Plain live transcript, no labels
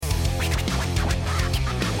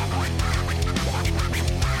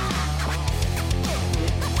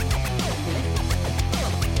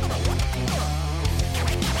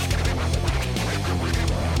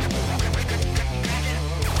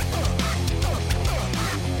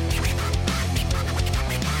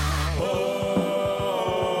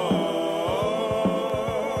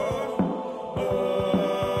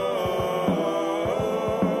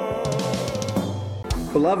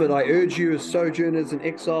Beloved, I urge you as sojourners and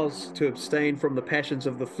exiles to abstain from the passions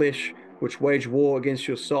of the flesh, which wage war against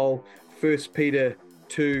your soul. First Peter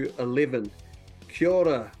 2:11. Kia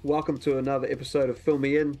ora, welcome to another episode of Fill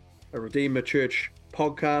Me In, a Redeemer Church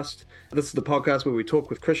podcast. This is the podcast where we talk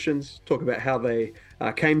with Christians, talk about how they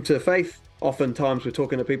came to faith. Oftentimes we're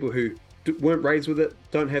talking to people who weren't raised with it,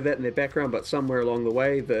 don't have that in their background, but somewhere along the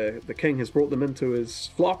way the king has brought them into his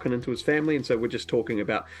flock and into his family, and so we're just talking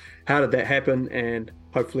about how did that happen, and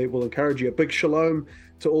hopefully it will encourage you. A big shalom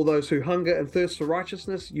to all those who hunger and thirst for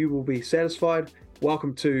righteousness. You will be satisfied.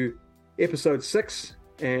 Welcome to episode 6,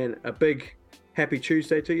 and a big happy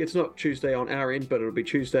Tuesday to you. It's not Tuesday on our end, but it'll be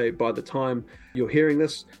Tuesday by the time you're hearing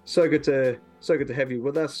this. So good to have you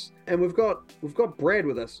with us. And we've got Brad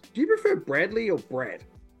with us. Do you prefer Bradley or Brad?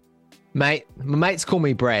 Mate, my mates call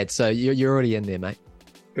me Brad, so you're already in there, mate.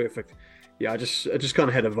 Perfect. Yeah, I just kind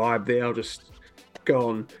of had a vibe there. I'll just go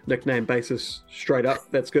on nickname basis straight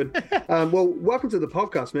up. That's good. Well, welcome to the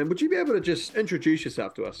podcast, man. Would you be able to just introduce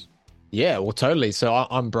yourself to us? Yeah, well, totally. So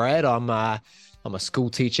I'm Brad. I'm a school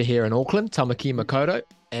teacher here in Auckland, Tamaki Makaurau,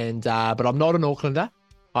 and but I'm not an Aucklander.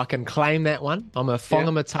 I can claim that one. I'm a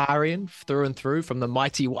Whangamatarian through and through from the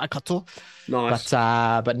mighty Waikato. Nice.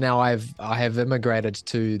 But now I have immigrated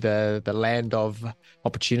to the land of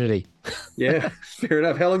opportunity. Yeah, fair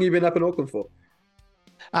enough. How long have you been up in Auckland for?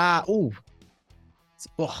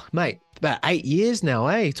 Mate, about 8 years now,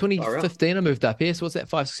 eh? 2015 I moved up here. So what's that?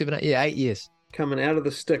 5, 6, 7, 8? Yeah, 8 years. Coming out of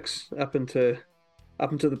the sticks up into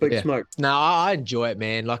the big smoke. No, I enjoy it,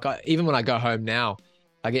 man. Like even when I go home now,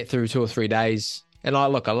 I get through 2 or 3 days. And I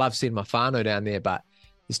love seeing my whānau down there, but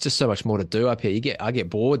there's just so much more to do up here. I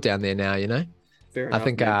get bored down there now, you know. Fair enough, I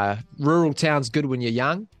think rural town's good when you're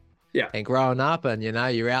young, and growing up, and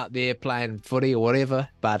you're out there playing footy or whatever.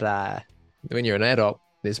 But when you're an adult,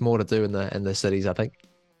 there's more to do in the cities, I think.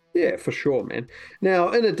 Yeah, for sure, man. Now,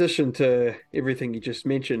 in addition to everything you just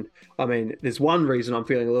mentioned, I mean, there's one reason I'm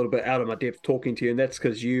feeling a little bit out of my depth talking to you, and that's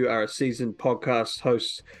because you are a seasoned podcast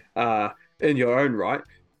host in your own right.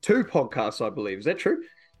 2 podcasts, I believe. Is that true?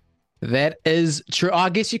 That is true. I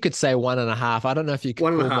guess you could say 1.5. I don't know if you could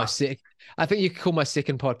call my I think you could call my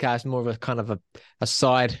second podcast more of a kind of a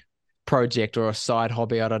side project or a side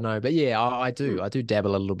hobby. I don't know. But yeah, I do. I do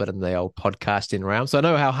dabble a little bit in the old podcasting realm. So I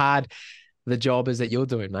know how hard the job is that you're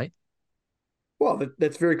doing, mate. Well,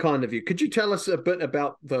 that's very kind of you. Could you tell us a bit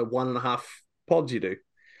about the 1.5 pods you do?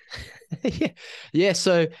 Yeah.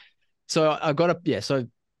 So I got so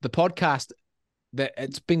the podcast, that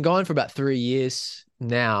it's been going for about 3 years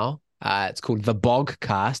now. It's called the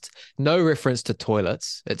Boggcast. No reference to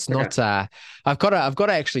toilets. It's not. I've got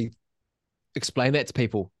to actually explain that to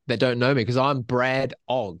people that don't know me, because I'm Brad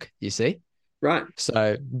Ogg. You see, right?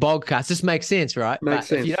 So Boggcast. This makes sense, right? Makes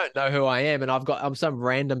sense. If you don't know who I am, and I'm some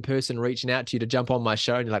random person reaching out to you to jump on my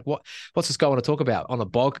show, and you're like, what's this guy want to talk about on a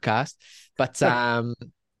Boggcast? But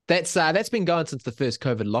that's been going since the first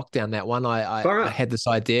COVID lockdown. That one, I had this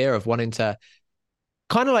idea of wanting to,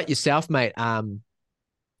 kind of like yourself, mate,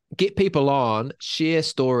 get people on, share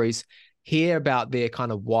stories, hear about their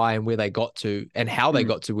kind of why and where they got to and how they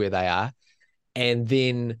got to where they are. And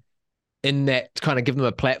then in that, kind of give them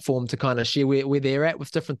a platform to kind of share where they're at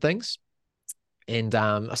with different things. And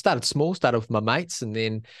I started with my mates, and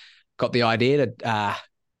then got the idea to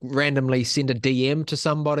randomly send a DM to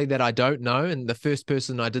somebody that I don't know. And the first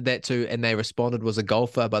person I did that to and they responded was a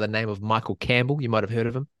golfer by the name of Michael Campbell. You might have heard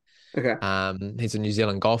of him. Okay. He's a New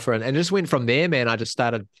Zealand golfer, and just went from there, man. I just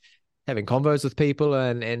started having convos with people,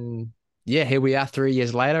 and yeah, here we are 3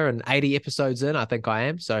 years later and 80 episodes in, I think I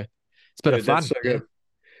am. So it's been fun. That's so good.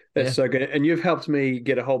 That's so good. And you've helped me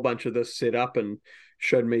get a whole bunch of this set up and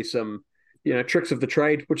showed me some, tricks of the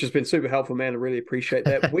trade, which has been super helpful, man. I really appreciate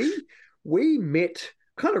that. We met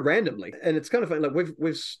kind of randomly, and it's kind of funny. Like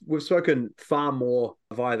we've spoken far more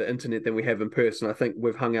via the internet than we have in person. I think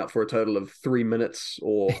we've hung out for a total of 3 minutes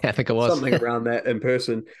or I think it was something around that in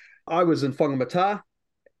person. I was in Whangamata.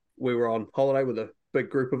 We were on holiday with a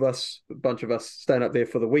big group of us, a bunch of us staying up there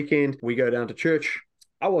for the weekend. We go down to church.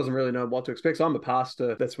 I wasn't really knowing what to expect. So I'm a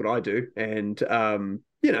pastor. That's what I do. And,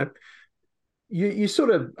 you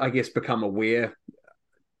sort of, I guess, become aware.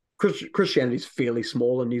 Christianity is fairly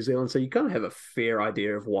small in New Zealand, so you kind of have a fair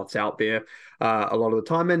idea of what's out there a lot of the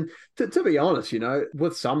time. And to be honest,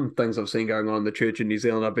 with some things I've seen going on in the church in New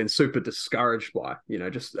Zealand, I've been super discouraged by,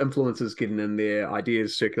 just influencers getting in there,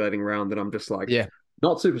 ideas circulating around that I'm just like,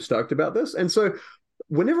 not super stoked about this. And so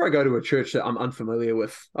whenever I go to a church that I'm unfamiliar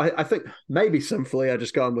with, I think maybe sinfully I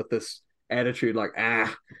just go in with this attitude like,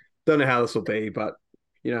 don't know how this will be, but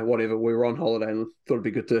whatever, we were on holiday and thought it'd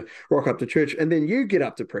be good to rock up to church. And then you get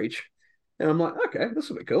up to preach And I'm like, okay, this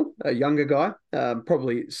will be cool. A younger guy,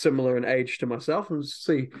 probably similar in age to myself, and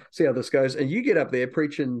see how this goes. And you get up there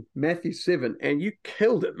preaching Matthew 7, and you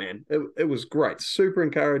killed it, man. It was great, super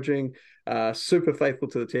encouraging, super faithful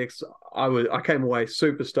to the text. I came away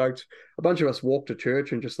super stoked. A bunch of us walked to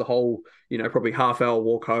church, and just the whole, probably half-hour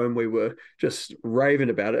walk home, we were just raving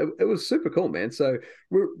about it. It was super cool, man. So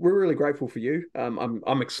we're really grateful for you.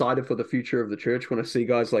 I'm excited for the future of the church when I see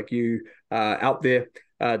guys like you out there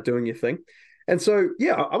doing your thing. And so,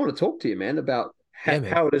 yeah, I want to talk to you, man, about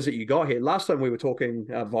how it is that you got here. Last time we were talking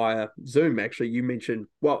via Zoom, actually, you mentioned,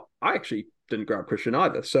 well, I actually didn't grow up Christian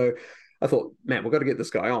either. So I thought, man, we've got to get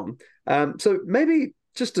this guy on. So maybe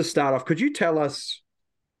just to start off, could you tell us,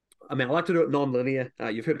 I mean, I like to do it non-linear.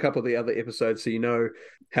 You've heard a couple of the other episodes, so you know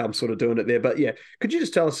how I'm sort of doing it there. But yeah, could you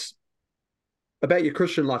just tell us about your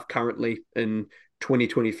Christian life currently in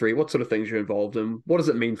 2023? What sort of things you're involved in? What does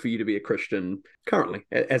it mean for you to be a Christian currently,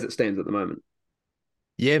 as it stands at the moment?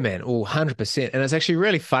 Yeah, man. Oh, 100%. And it's actually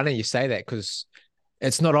really funny you say that, because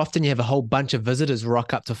it's not often you have a whole bunch of visitors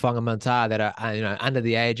rock up to Whangamata that are, under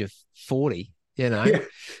the age of 40, Yeah.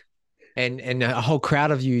 and a whole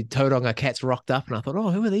crowd of you Tauranga cats rocked up, and I thought,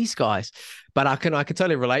 oh, who are these guys? But I can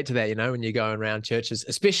totally relate to that, when you're going around churches,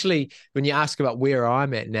 especially when you ask about where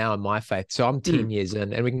I'm at now in my faith. So I'm 10 years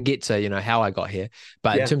in, and we can get to, how I got here.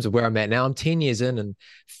 But in terms of where I'm at now, I'm 10 years in, and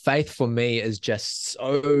faith for me is just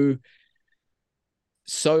so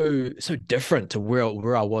different to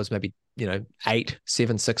where I was maybe 8,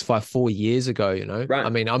 7, 6, 5, 4 years ago. Right. I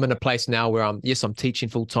mean, I'm in a place now where I'm teaching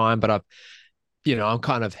full time, but I'm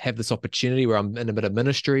kind of have this opportunity where I'm in a bit of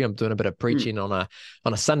ministry. I'm doing a bit of preaching on a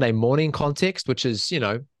Sunday morning context, which is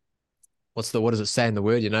what does it say in the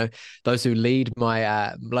word? Those who lead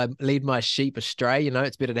my sheep astray.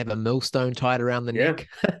 It's better to have a millstone tied around the neck,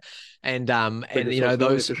 and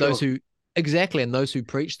those who. Exactly, and those who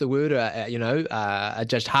preach the word are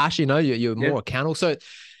judged harsh. You're more accountable. So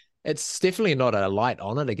it's definitely not a light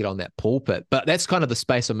honor to get on that pulpit, but that's kind of the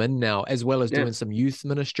space I'm in now, as well as doing some youth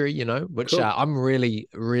ministry. Which cool. I'm really,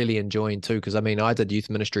 really enjoying too. Because I mean, I did youth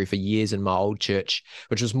ministry for years in my old church,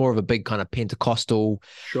 which was more of a big kind of Pentecostal,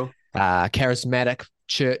 charismatic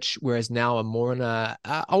church, whereas now I'm more in I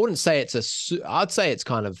wouldn't say I'd say it's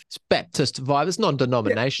kind of Baptist vibe. It's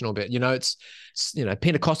non-denominational, but it's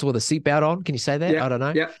Pentecostal with a seatbelt on. Can you say that? I don't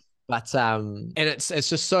know. Yeah. But and it's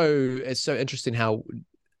just so interesting how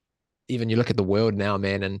even you look at the world now,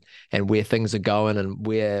 man, and where things are going and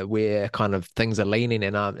where kind of things are leaning,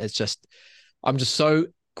 and I'm just so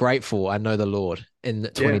grateful I know the Lord in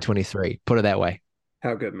 2023. Put it that way.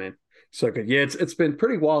 How good, man. So good. Yeah, it's been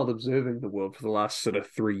pretty wild observing the world for the last sort of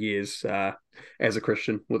 3 years as a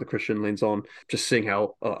Christian, with a Christian lens on, just seeing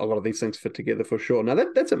how a lot of these things fit together for sure. Now,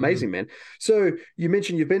 that's amazing, man. So you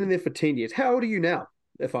mentioned you've been in there for 10 years. How old are you now,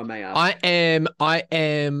 if I may ask? I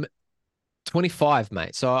am 25,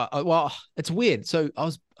 mate. So, well, it's weird. So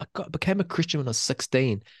became a Christian when I was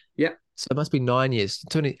 16. Yeah. So it must be 9 years.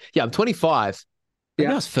 20. Yeah, I'm 25. Maybe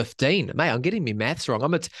I was 15. Mate, I'm getting me maths wrong.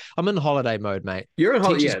 I'm in holiday mode, mate. You're in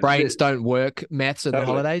holiday. Teachers' brains don't work maths in the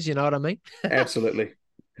holidays. You know what I mean? Absolutely.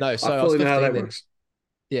 No, so I fully know how that works.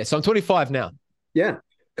 Yeah, so I'm 25 now. Yeah,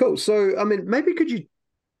 cool. So, I mean, maybe could you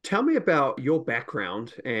tell me about your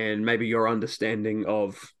background and maybe your understanding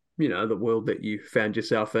of, the world that you found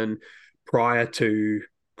yourself in prior to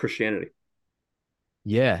Christianity?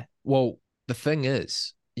 Yeah. Well, the thing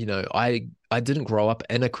is, I didn't grow up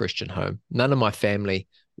in a Christian home. None of my family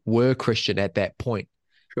were Christian at that point.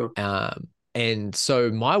 Sure. And so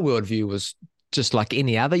my worldview was just like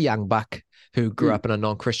any other young buck who grew up in a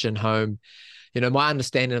non-Christian home. My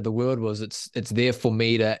understanding of the world was it's there for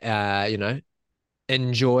me to,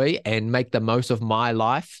 enjoy and make the most of my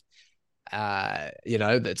life. That's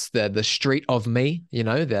the street of me,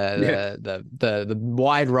 the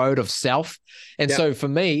wide road of self. And so for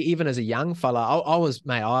me, even as a young fella, I was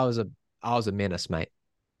a menace, mate.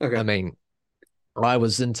 Okay. I mean, I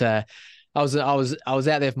was out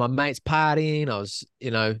there with my mates partying. I was,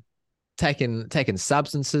 taking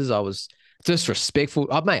substances. I was disrespectful.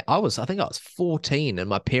 Mate, I think I was 14 and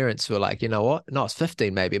my parents were like, you know what? No, I was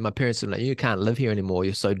 15 maybe. My parents were like, you can't live here anymore.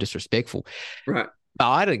 You're so disrespectful. Right. But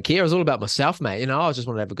I didn't care. It was all about myself, mate. I just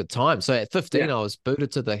wanted to have a good time. So at 15, I was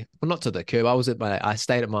booted not to the curb. I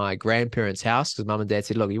stayed at my grandparents' house because mum and dad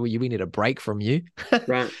said, look, we need a break from you.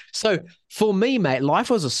 Right. So for me, mate, life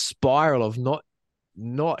was a spiral of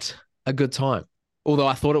not a good time. Although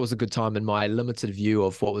I thought it was a good time in my limited view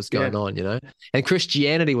of what was going on, And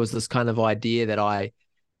Christianity was this kind of idea that I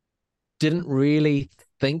didn't really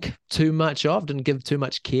think too much of, didn't give too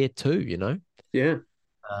much care to, Yeah.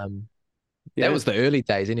 That was the early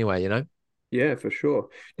days anyway, Yeah, for sure.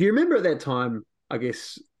 Do you remember at that time, I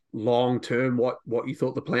guess, long term, what you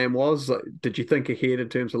thought the plan was? Like, did you think ahead in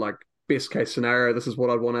terms of like best case scenario, this is what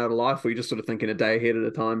I'd want out of life, or you just sort of thinking a day ahead at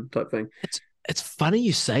a time type thing? It's funny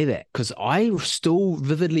you say that because I still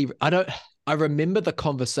vividly I remember the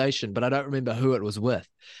conversation, but I don't remember who it was with.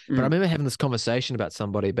 But I Mm, remember having this conversation about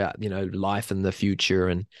somebody about, life in the future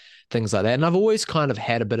and things like that. And I've always kind of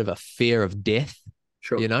had a bit of a fear of death,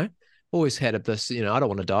 sure, you know, always had this, I don't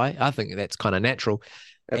want to die. I think that's kind of natural.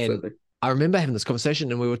 And absolutely. I remember having this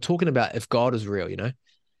conversation and we were talking about if God is real.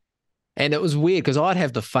 And it was weird because I'd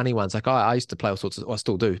have the funny ones. Like I used to play all sorts of, I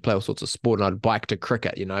still do play all sorts of sport, and I'd bike to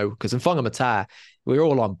cricket, because in Whangamata, we're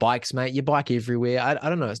all on bikes, mate. You bike everywhere. I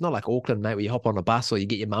don't know. It's not like Auckland, mate, where you hop on a bus or you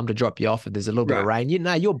get your mum to drop you off if there's a little bit of Right.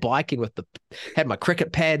 rain. You're biking with had my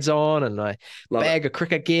cricket pads on and my Love it. bag of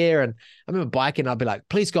cricket gear. And I remember biking, I'd be like,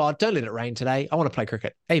 please God, don't let it rain today. I want to play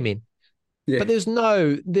cricket. Amen. Yeah. But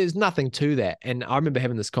there's nothing to that. And I remember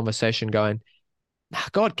having this conversation going, nah,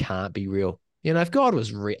 God can't be real. If God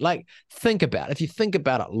was real, like think about it. If you think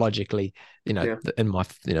about it logically, Yeah. in my,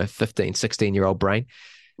 15, 16-year-old brain.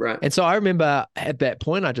 Right. And so I remember at that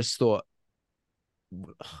point, I just thought,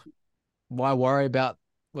 why worry about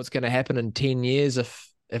what's going to happen in 10 years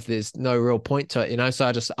if there's no real point to it. So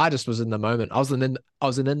I just was in the moment. I was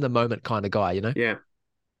an in the moment kind of guy. Yeah.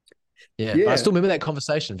 Yeah. But I Yeah. still remember that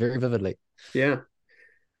conversation very vividly. Yeah.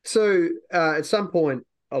 So at some point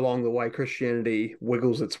along the way, Christianity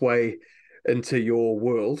wiggles its way into your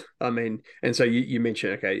world. I mean, and so you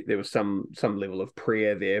mentioned, okay, there was some level of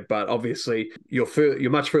prayer there, but obviously you're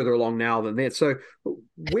much further along now than that. So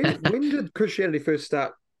when did Christianity first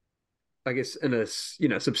start, I guess, in a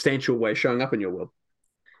substantial way showing up in your world?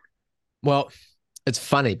 Well, it's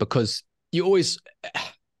funny because you always,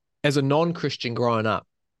 as a non-Christian growing up,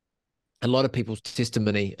 a lot of people's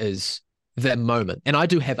testimony is that moment. And I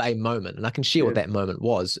do have a moment, and I can share Yeah. what that moment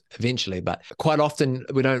was eventually. But quite often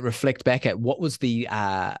we don't reflect back at what was the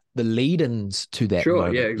lead-ins to that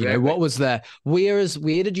Sure. Yeah. moment. Exactly. What was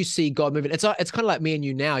where did you see God moving? It's kind of like me and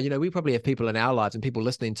you now. We probably have people in our lives and people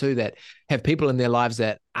listening too that have people in their lives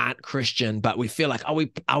that aren't Christian, but we feel like,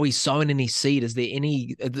 are we sowing any seed? Is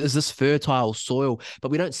this fertile soil?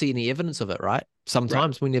 But we don't see any evidence of it, right? Right.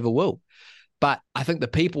 Sometimes we never will. But I think the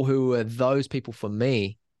people who are those people for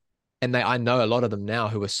me, and I know a lot of them now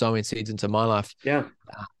who are sowing seeds into my life. Yeah.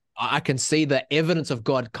 I can see the evidence of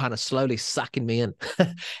God kind of slowly sucking me in.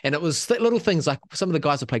 And it was little things like some of the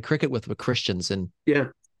guys I played cricket with were Christians, and Yeah.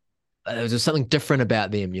 there was just something different about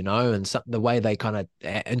them, and the way they kind of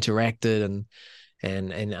interacted.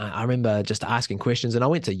 And I remember just asking questions, and I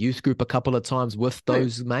went to youth group a couple of times with Oh, yeah.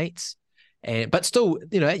 those mates. But still,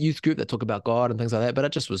 at youth group, they talk about God and things like that. But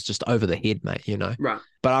it just was just over the head, mate. Right.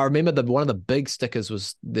 But I remember one of the big stickers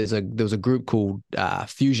was there was a group called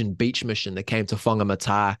Fusion Beach Mission that came to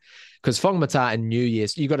Whangamata, because Whangamata in New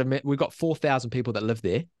Year's we got 4,000 people that live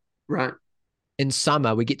there. Right. In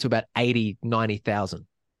summer, we get to about 80, 90,000.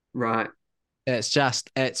 Right.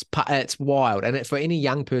 It's wild, and for any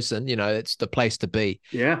young person, it's the place to be.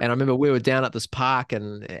 Yeah. And I remember we were down at this park,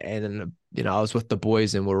 and I was with the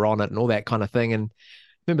boys, and we're on it, and all that kind of thing. And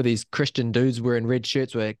I remember these Christian dudes wearing red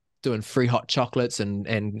shirts were doing free hot chocolates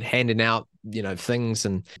and handing out things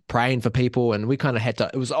and praying for people, and we kind of had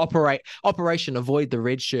to. It was Operation Avoid the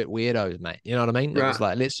Red Shirt Weirdos, mate. You know what I mean? It Right. was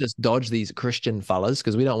like, let's just dodge these Christian fellas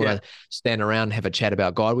because we don't Yeah. want to stand around and have a chat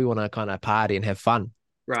about God. We want to kind of party and have fun.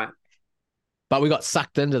 Right. But we got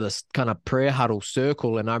sucked into this kind of prayer huddle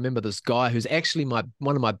circle. And I remember this guy who's actually one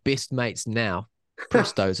of my best mates now,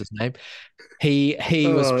 Presto's his name. He was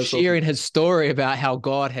Oh, that's awesome. sharing his story about how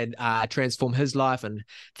God had transformed his life and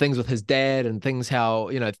things with his dad and things how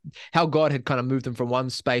God had kind of moved him from one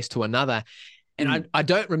space to another. And Mm. I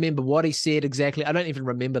don't remember what he said exactly. I don't even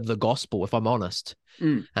remember the gospel, if I'm honest.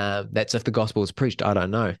 Mm. That's if the gospel is preached. I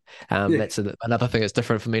don't know. Yeah. That's another thing that's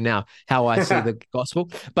different for me now, how I see the gospel.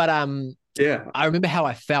 But Yeah. I remember how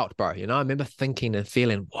I felt, bro. I remember thinking and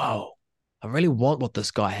feeling, whoa, I really want what this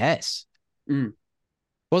guy has. Mm. It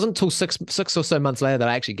wasn't until six or so months later that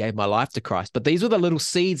I actually gave my life to Christ. But these were the little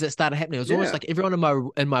seeds that started happening. It was almost like everyone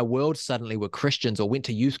in my world suddenly were Christians or went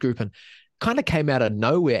to youth group and kind of came out of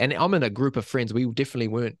nowhere. And I'm in a group of friends. We definitely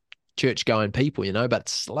weren't church going people, but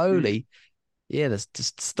slowly, this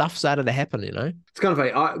just stuff started to happen, It's kind of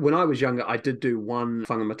funny. When I was younger, I did do one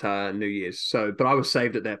Whangamata New Year's, but I was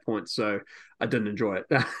saved at that point, so I didn't enjoy it.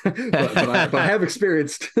 but I have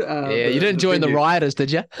experienced. Yeah, you didn't join the venue. rioters,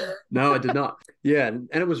 did you? No, I did not. Yeah, and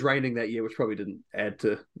it was raining that year, which probably didn't add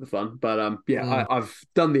to the fun. But I've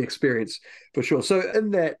done the experience for sure. So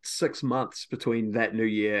in that 6 months between that New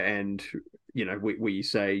Year and where you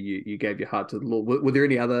say you gave your heart to the Lord. Were there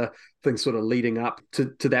any other things sort of leading up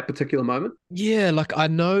to that particular moment? Yeah, like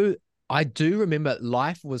I do remember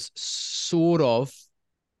life was sort of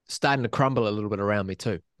starting to crumble a little bit around me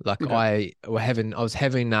too. Like Okay. I was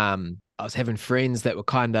having friends that were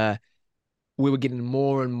kind of, we were getting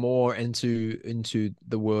more and more into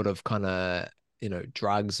the world of kind of,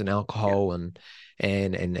 drugs and Yeah. alcohol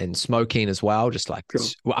and smoking as well. Just like, Sure.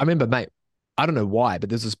 well, I remember, mate, I don't know why, but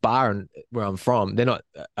there's this bar where I'm from. They're not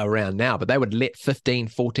around now, but they would let 15,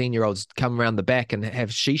 14-year-olds come around the back and have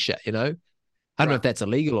shisha, I don't know Right. if that's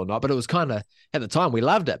illegal or not, but it was kind of, at the time we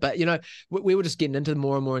loved it. But we were just getting into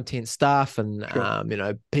more and more intense stuff, and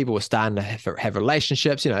Sure. people were starting to have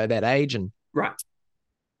relationships, at that age. And Right.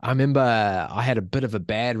 I remember I had a bit of a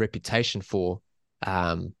bad reputation for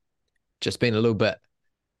just being a little bit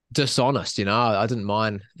dishonest. I didn't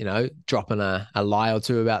mind, dropping a lie or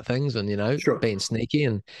two about things, and Sure. being sneaky,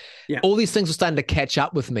 and Yeah. all these things were starting to catch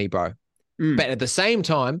up with me, bro. Mm. But at the same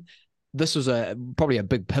time, this was probably a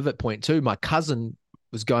big pivot point too. My cousin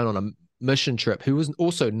was going on a mission trip, who was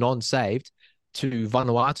also non-saved, to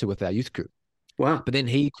Vanuatu with our youth group. Wow. But then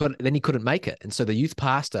he couldn't make it. And so the youth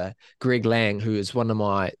pastor, Greg Lang, who is one of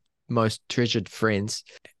my most treasured friends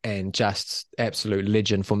and just absolute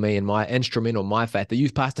legend for me and my instrumental, my faith, the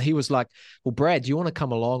youth pastor, he was like, well, Brad, do you want to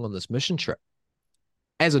come along on this mission trip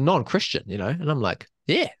as a non-Christian, And I'm like,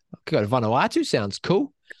 yeah, I could go to Vanuatu. Sounds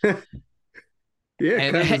cool. Yeah,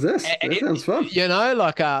 And can't resist. That sounds fun.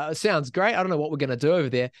 it sounds great. I don't know what we're going to do over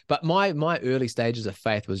there, but my early stages of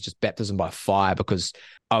faith was just baptism by fire, because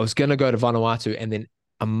I was going to go to Vanuatu, and then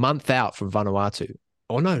a month out from Vanuatu,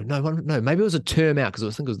 maybe it was a term out, because I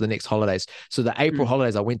think it was the next holidays. So the April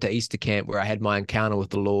holidays, I went to Easter camp, where I had my encounter with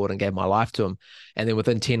the Lord and gave my life to him. And then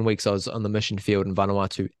within 10 weeks, I was on the mission field in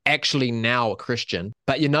Vanuatu, actually now a Christian.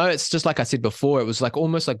 But, it's just like I said before, it was like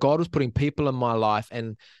almost like God was putting people in my life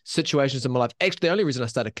and situations in my life. Actually, the only reason I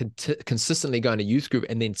started consistently going to youth group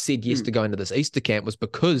and then said yes to going to this Easter camp was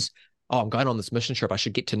because, I'm going on this mission trip. I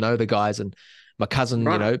should get to know the guys. And my cousin,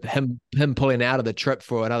 Right. him pulling out of the trip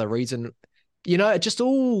for another reason, it just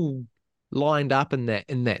all lined up in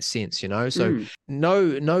that sense, So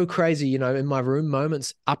no crazy, in my room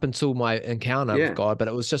moments up until my encounter with Yeah. God, but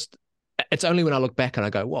it's only when I look back and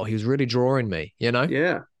I go, "Wow, he was really drawing me,"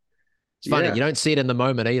 Yeah. It's funny, Yeah. you don't see it in the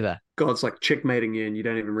moment either. God's like checkmating you and you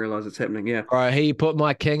don't even realize it's happening. Yeah. Bro, he put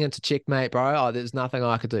my king into checkmate, bro. Oh, there's nothing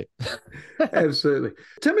I could do. Absolutely.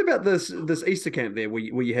 Tell me about this Easter camp there where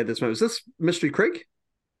you had this moment. Was this Mystery Creek?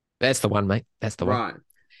 That's the one, mate. That's the one. Right.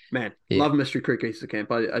 Man, Yeah. love Mystery Creek Easter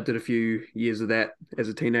Camp. I did a few years of that as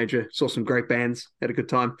a teenager. Saw some great bands. Had a good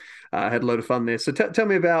time. Had a load of fun there. So tell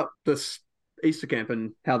me about this Easter camp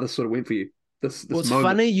and how this sort of went for you. This Well,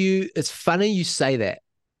 moment. it's funny you say that,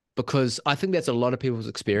 because I think that's a lot of people's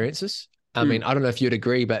experiences. I mean, Mm. I don't know if you'd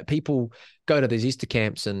agree, but people go to these Easter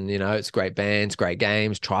camps and, it's great bands, great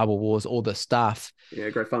games, tribal wars, all this stuff. Yeah,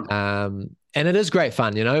 great fun. And it is great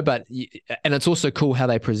fun, and it's also cool how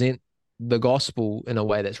they present the gospel in a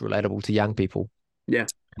way that's relatable to young people. Yeah.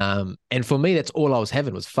 And for me, that's all I was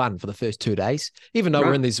having was fun for the first 2 days, even though we're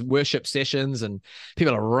Right. in these worship sessions and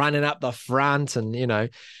people are running up the front and,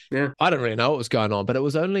 Yeah. I don't really know what was going on, but it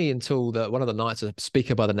was only until one of the nights a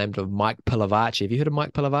speaker by the name of Mike Pilavachi. Have you heard of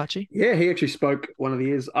Mike Pilavachi? Yeah, he actually spoke one of the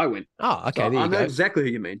years I went. Oh, okay. So There I you know go. exactly who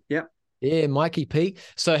you mean. Yeah. Yeah, Mikey P.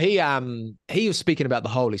 So he was speaking about the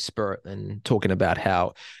Holy Spirit and talking about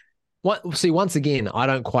how, once again, I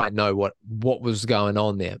don't quite know what was going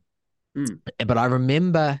on there. Mm. But I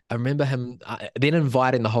remember him then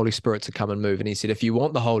inviting the Holy Spirit to come and move. And he said, if you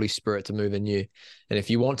want the Holy Spirit to move in you, and if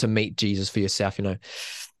you want to meet Jesus for yourself,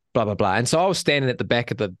 blah, blah, blah. And so I was standing at the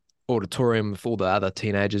back of the auditorium with all the other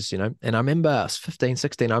teenagers, and I remember I was 15,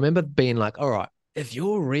 16. I remember being like, all right, if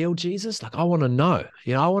you're real, Jesus, like I want to know,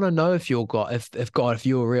 I want to know if you're God, if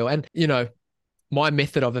you're real. And, my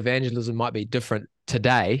method of evangelism might be different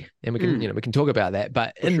today. And we can, we can talk about that.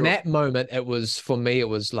 But For in sure. that moment, for me, it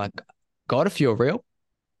was like, God, if you're real,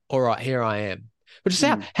 all right, here I am. Which is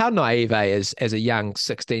how naive as a young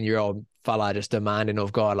 16-year-old fella just demanding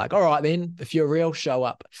of God, like, all right, then, if you're real, show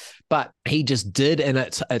up. But he just did, and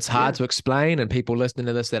it's hard to explain, and people listening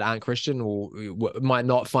to this that aren't Christian might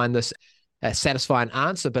not find this a satisfying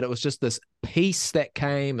answer, but it was just this peace that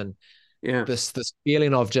came, and this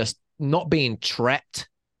feeling of just not being trapped.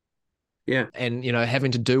 Yeah. And,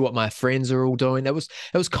 having to do what my friends are all doing. It was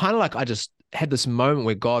kind of like I just had this moment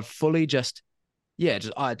where God fully just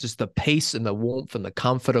the peace and the warmth and the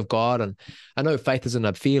comfort of God. And I know faith isn't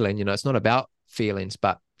a feeling, it's not about feelings,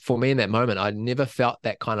 but for me in that moment, I never felt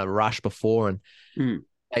that kind of rush before. And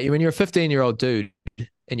when you're a 15-year-old dude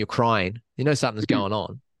and you're crying, something's going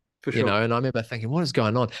on. For you sure. know, and I remember thinking, what is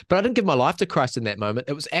going on? But I didn't give my life to Christ in that moment.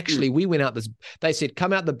 It was actually, we went out this, they said,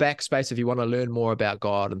 come out the back space if you want to learn more about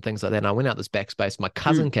God and things like that. And I went out this back space. My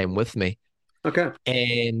cousin came with me. Okay.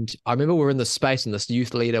 And I remember we were in this space and this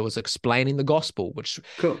youth leader was explaining the gospel, which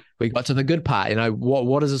Cool. we got to the good part. You know,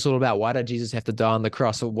 what is this all about? Why did Jesus have to die on the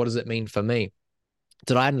cross? Or what does it mean for me?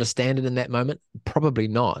 Did I understand it in that moment? Probably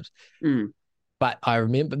not. Mm. But I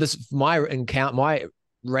remember this, my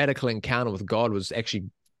radical encounter with God was actually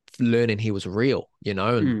learning he was real, you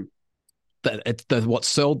know, and what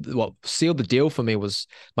sealed the deal for me was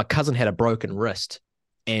my cousin had a broken wrist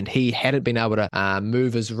and he hadn't been able to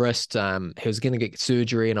move his wrist. He was going to get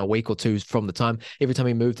surgery in a week or two from the time. Every time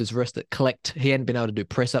he moved his wrist, it clicked. He hadn't been able to do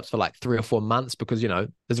press ups for like 3 or 4 months because, you know,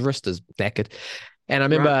 his wrist is knackered. And I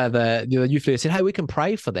remember the youth leader said, hey, we can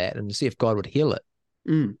pray for that and see if God would heal it.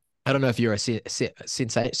 I don't know if you're a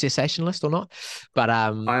cessationist or not, but I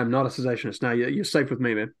am not a cessationist. No, you're safe with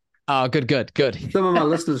me, man. Oh, good. Some of my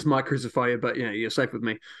listeners might crucify you, but you're safe with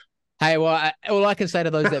me. Hey, well, all I can say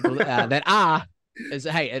to those that are is,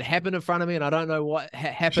 hey, it happened in front of me, and I don't know what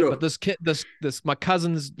happened. Sure. But this kid, this my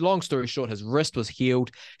cousin's, long story short, his wrist was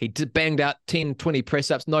healed. He banged out 10, 20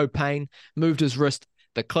 press ups, no pain. Moved his wrist,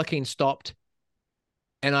 the clicking stopped,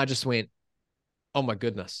 and I just went, oh my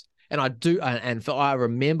goodness. And I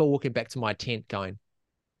remember walking back to my tent, going,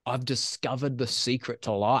 I've discovered the secret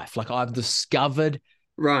to life. Like I've discovered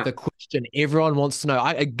the question everyone wants to know.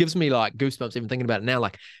 It gives me like goosebumps even thinking about it now.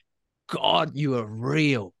 Like, God, you are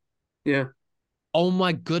real. Yeah. Oh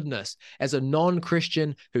my goodness. As a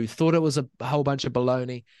non-Christian who thought it was a whole bunch of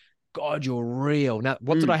baloney, God, you're real. Now,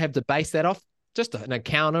 what did I have to base that off? Just an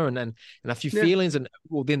encounter and a few feelings and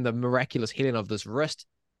then the miraculous healing of this wrist.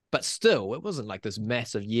 But still, it wasn't like this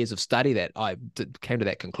massive years of study that I came to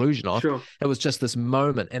that conclusion of. Sure. It was just this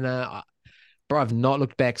moment. And bro, I've not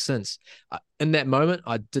looked back since. In that moment,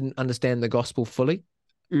 I didn't understand the gospel fully.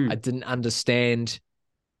 I didn't understand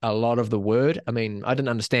a lot of the word. I mean, I didn't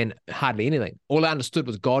understand hardly anything. All I understood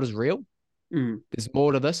was God is real. There's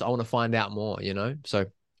more to this. I want to find out more, you know? So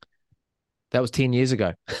that was 10 years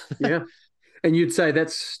ago. Yeah. And you'd say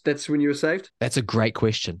that's when you were saved? That's a great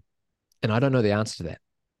question. And I don't know the answer to that.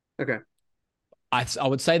 Okay. I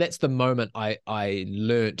would say that's the moment I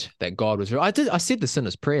learnt that God was real. I said the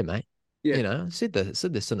sinner's prayer, mate. Yeah. You know, I said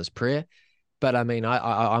the sinner's prayer. But I mean,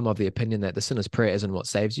 I'm of the opinion that the sinner's prayer isn't what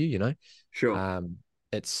saves you, you know? Sure.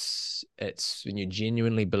 It's when you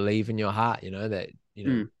genuinely believe in your heart, you know, that, you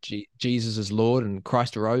know, Jesus is Lord and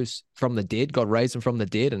Christ arose from the dead. God raised him from the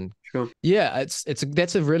dead. And yeah,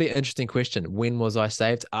 that's a really interesting question. When was I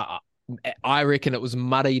saved? I reckon it was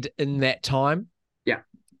muddied in that time. Yeah.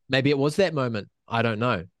 Maybe it was that moment. I don't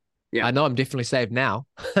know. Yeah. I know I'm definitely saved now.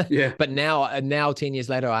 Yeah. But now 10 years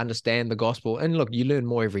later, I understand the gospel. And look, you learn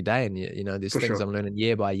more every day. And you know, there's things I'm learning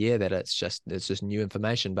year by year that it's just new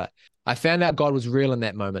information. But I found out God was real in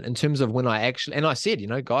that moment in terms of when I said, you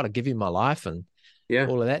know, God, I give you my life and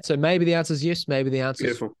all of that. So maybe the answer is yes. Maybe the answer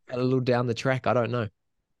is a little down the track. I don't know.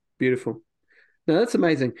 Beautiful. No, that's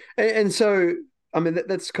amazing. And so, I mean,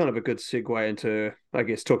 that's kind of a good segue into, I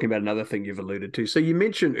guess, talking about another thing you've alluded to. So you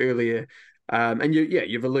mentioned earlier, and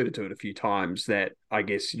you've alluded to it a few times, that I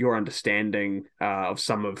guess your understanding of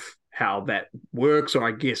some of how that works, or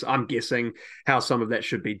I'm guessing how some of that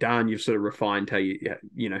should be done. You've sort of refined how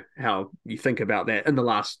how you think about that in the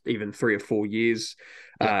last even 3 or 4 years.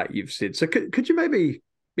 You've said. So could you maybe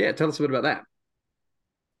tell us a bit about that?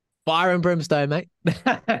 Fire and brimstone, mate.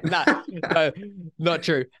 No, not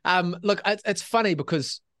true. Look, it's funny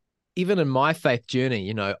because even in my faith journey,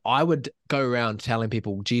 you know, I would go around telling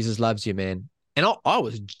people Jesus loves you, man. And I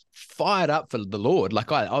was fired up for the Lord.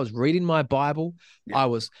 Like I was reading my Bible. Yeah.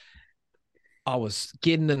 I was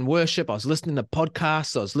getting in worship. I was listening to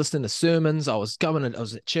podcasts. I was listening to sermons. I was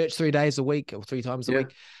at church 3 days a week or 3 times a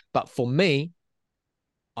week. But for me,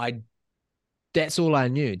 that's all I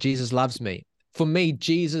knew. Jesus loves me. For me,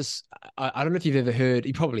 Jesus, I don't know if you've ever heard,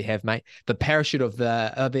 you probably have, mate, the parachute of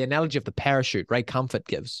the analogy of the parachute Ray Comfort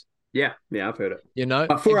gives. Yeah, I've heard it. You know,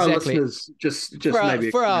 but for our listeners,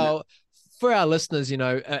 for our listeners, you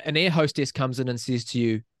know, an air hostess comes in and says to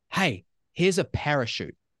you, "Hey, here's a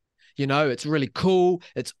parachute. You know, it's really cool.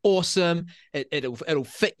 It's awesome. It'll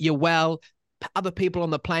fit you well. Other people on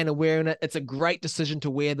the plane are wearing it. It's a great decision to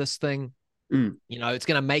wear this thing. You know, it's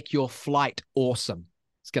going to make your flight awesome.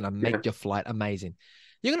 It's going to make your flight amazing.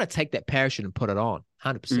 You're going to take that parachute and put it on,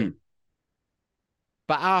 100%.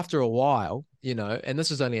 But after a while, you know, and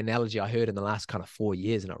this is only an analogy I heard in the last kind of 4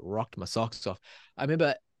 years, and it rocked my socks off. I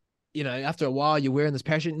remember, you know, after a while, you're wearing this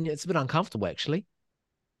parachute, and it's a bit uncomfortable, actually.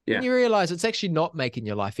 Yeah. And you realize it's actually not making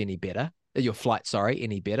your life any better. your flight, sorry,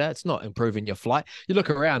 any better. It's not improving your flight. You look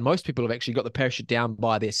around, most people have actually got the parachute down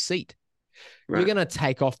by their seat. Right. You're going to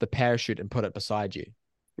take off the parachute and put it beside you.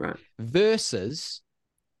 Right. Versus,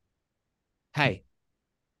 hey,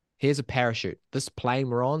 here's a parachute. This plane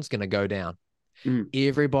we're on is going to go down.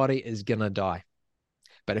 Everybody is going to die.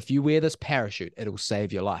 But if you wear this parachute, it'll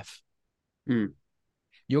save your life. You're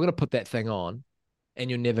going to put that thing on and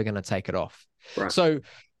you're never going to take it off. Right. So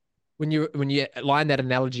when you line that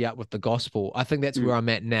analogy up with the gospel, I think that's where I'm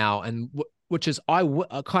at now. And which is, I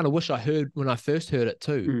kind of wish I heard when I first heard it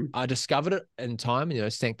too. I discovered it in time. You know,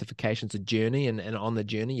 sanctification's a journey, and on the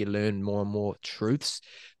journey you learn more and more truths.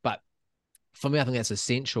 But for me, I think that's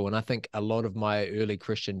essential. And I think a lot of my early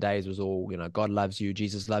Christian days was all, you know, God loves you,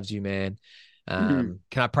 Jesus loves you, man. Can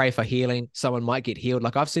I pray for healing? Someone might get healed.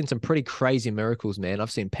 Like, I've seen some pretty crazy miracles, man.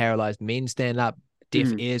 I've seen paralyzed men stand up,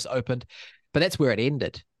 deaf ears opened, but that's where it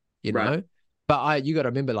ended, you know? But you got to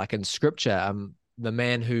remember, like in scripture, the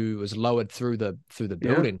man who was lowered through the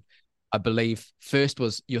building, I believe first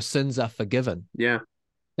was, your sins are forgiven. Yeah.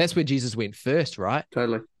 That's where Jesus went first, right?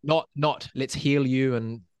 Totally. Not let's heal you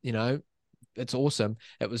and, you know, it's awesome.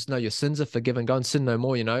 It was, no, your sins are forgiven. Go and sin no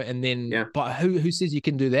more, you know? And then, but who says you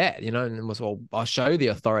can do that? You know? And it was, well, I'll show you the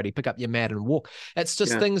authority, pick up your mat and walk. It's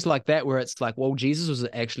just things like that where it's like, well, Jesus was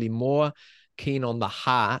actually more keen on the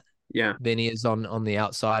heart than he is on the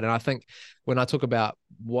outside. And I think when I talk about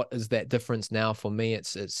what is that difference now for me,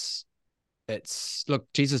 it's look,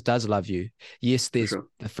 Jesus does love you. Yes, there's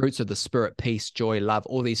the fruits of the Spirit, peace, joy, love,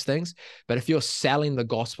 all these things. But if you're selling the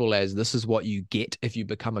gospel as this is what you get if you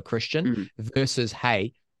become a Christian versus,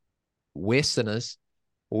 hey, we're sinners,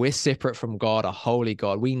 we're separate from God, a holy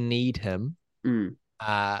God, we need him.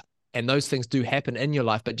 And those things do happen in your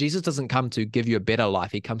life, but Jesus doesn't come to give you a better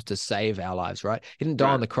life. He comes to save our lives, right? He didn't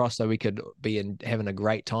die on the cross so we could be having a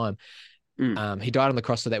great time. He died on the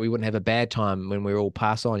cross so that we wouldn't have a bad time when we all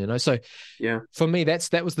pass on, you know? So for me,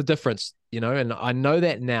 that was the difference, you know, and I know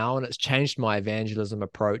that now, and it's changed my evangelism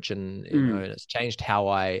approach, and, you know, and it's changed how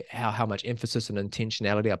much emphasis and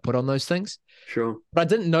intentionality I put on those things. Sure. But I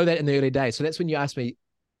didn't know that in the early days. So that's when you asked me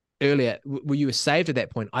earlier, were you saved at that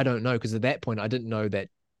point? I don't know. Because at that point, I didn't know that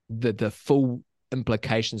the full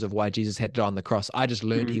implications of why Jesus had to die on the cross. I just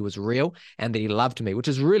learned he was real and that he loved me, which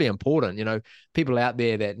is really important. You know, people out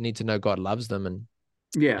there that need to know God loves them and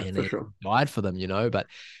for sure, died for them, you know, but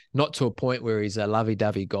not to a point where he's a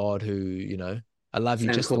lovey-dovey God who, you know, I love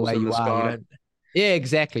you just the way you are. You don't... Yeah,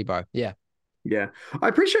 exactly, bro. Yeah. Yeah. I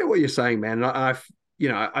appreciate what you're saying, man.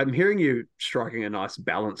 I'm hearing you striking a nice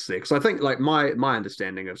balance there. Cause I think like my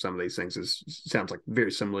understanding of some of these things sounds like a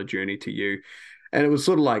very similar journey to you. And it was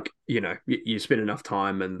sort of like, you know, you spend enough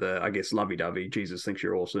time in the, I guess, lovey-dovey, Jesus thinks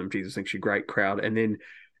you're awesome, Jesus thinks you're great crowd. And then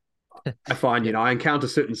I find, you know, I encounter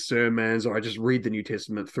certain sermons or I just read the New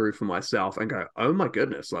Testament through for myself and go, oh my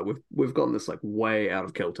goodness, like we've gotten this like way out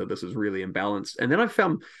of kilter. This is really imbalanced. And then I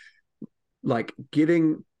found myself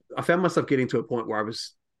getting to a point where I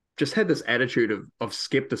was just had this attitude of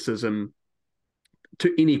skepticism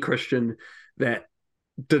to any Christian that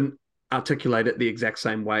didn't articulate it the exact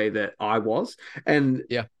same way that I was. And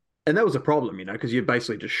that was a problem, you know, because you're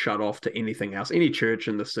basically just shut off to anything else. Any church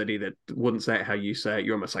in the city that wouldn't say it how you say it,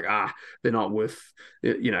 you're almost like, they're not worth,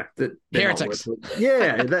 you know, heretics.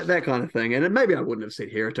 that kind of thing. And maybe I wouldn't have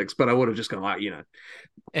said heretics, but I would have just gone like, you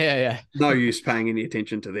know, no use paying any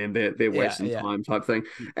attention to them. They're wasting time type thing.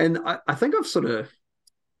 And I think I've sort of,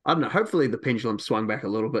 I don't know, hopefully the pendulum swung back a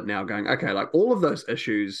little bit now going, okay, like all of those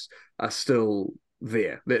issues are still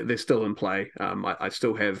there. They're still in play. I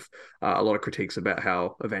still have a lot of critiques about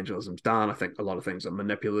how evangelism's done. I think a lot of things are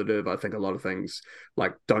manipulative. I think a lot of things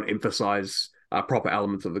like don't emphasize proper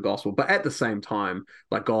elements of the gospel. But at the same time,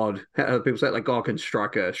 like God, people say like God can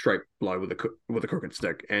strike a straight blow with a crooked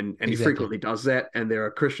stick, and he frequently does that. And there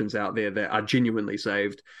are Christians out there that are genuinely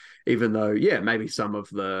saved, even though maybe some of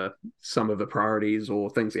the priorities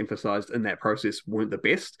or things emphasized in that process weren't the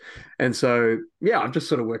best. And so I've just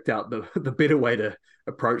sort of worked out the better way to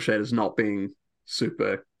approach that is not being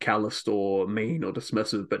super calloused or mean or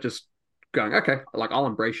dismissive, but just going, okay, like I'll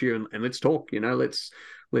embrace you and let's talk, you know, let's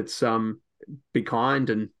be kind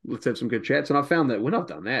and let's have some good chats. And I've found that when I've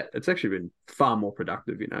done that, it's actually been far more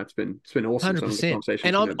productive. You know, it's been awesome. 100%.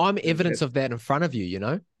 And I'm evidence of that in front of you. You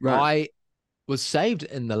know, I was saved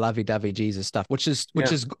in the lovey-dovey Jesus stuff, which is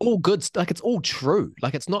all good. Like it's all true.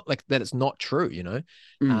 Like it's not like that. It's not true. You know,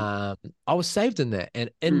 I was saved in that, and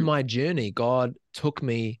in my journey, God took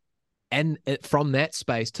me and from that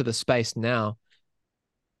space to the space now.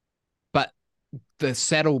 But the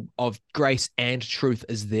saddle of grace and truth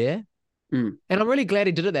is there. Mm. And I'm really glad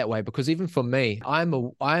he did it that way, because even for me, I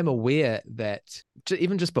am aware that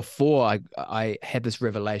even just before I had this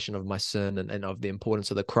revelation of my sin and of the importance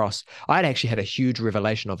of the cross, I'd actually had a huge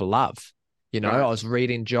revelation of love. Right. I was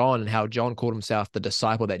reading John and how John called himself the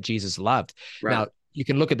disciple that Jesus loved. Right. Now, you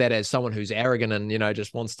can look at that as someone who's arrogant and,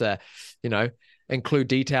 just wants to, include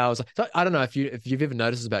details. So I don't know if you've ever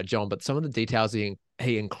noticed about John, but some of the details he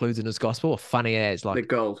includes in his gospel are funny as, The like,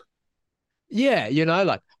 gold. yeah,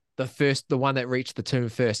 like the one that reached the tomb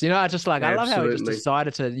first. I just like, I love how he just Absolutely.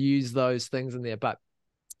 decided to use those things in there. But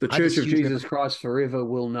The I had Church this of huge Jesus Christ forever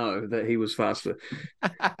will know that he was faster.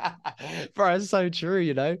 bro, it's so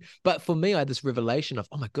true. But for me, I had this revelation of,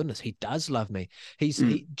 oh my goodness, he does love me.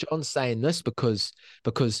 John's saying this because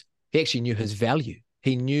he actually knew his value.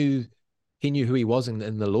 He knew who he was in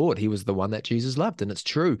the Lord. He was the one that Jesus loved, and it's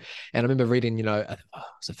true. And I remember reading,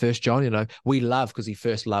 so First John, we love because he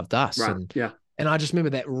first loved us. Right. Yeah. And I just remember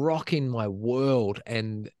that rocking my world,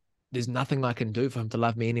 and there's nothing I can do for him to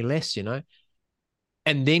love me any less.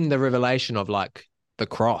 And then the revelation of, like, the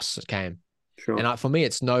cross came. Sure. And for me,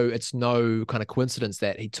 it's no kind of coincidence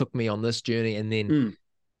that he took me on this journey, and then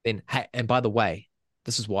hey, and by the way,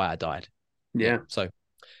 this is why I died. Yeah. So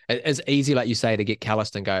it's easy, like you say, to get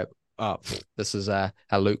calloused and go, oh, this is a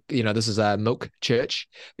Luke, this is a milk church.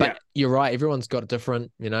 But you're right. Everyone's got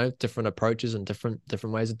different approaches and different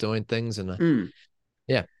ways of doing things. And 100%.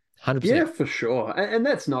 Yeah, for sure. And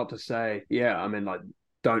that's not to say, I mean, like,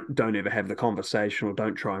 don't ever have the conversation, or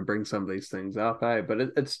don't try and bring some of these things up, But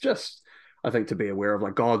it's just, I think, to be aware of,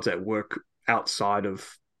 like, God's at work outside of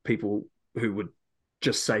people who would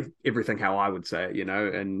just say everything how I would say it,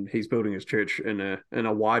 and he's building his church in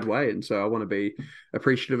a wide way. And so I want to be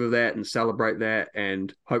appreciative of that and celebrate that,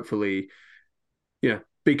 and hopefully,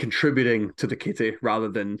 be contributing to the kete rather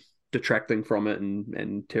than detracting from it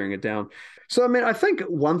and tearing it down. So, I mean, I think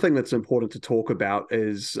one thing that's important to talk about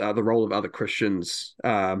is the role of other Christians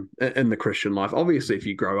in the Christian life. Obviously, if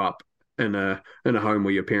you grow up in a home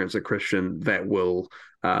where your parents are Christian, that will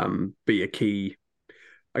be a key,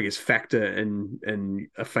 I guess, factor in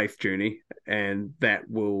a faith journey, and that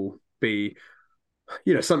will be,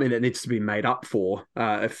 something that needs to be made up for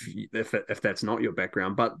if that's not your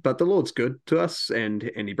background. But the Lord's good to us, and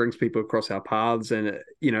he brings people across our paths, and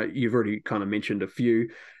you've already kind of mentioned a few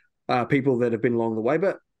people that have been along the way,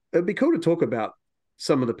 but it'd be cool to talk about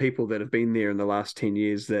some of the people that have been there in the last 10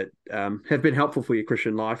 years that have been helpful for your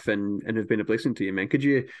Christian life and have been a blessing to you, man. Could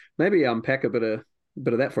you maybe unpack a bit of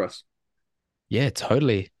that for us? Yeah,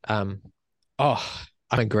 totally.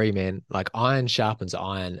 I agree, man. Like, iron sharpens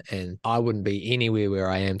iron, and I wouldn't be anywhere where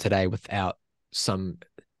I am today without some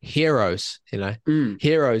heroes,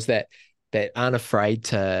 heroes that aren't afraid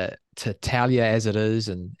to tell you as it is,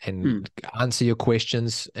 and answer your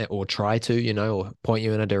questions, or try to, or point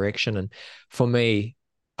you in a direction. And for me,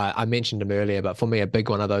 I mentioned him earlier, but for me, a big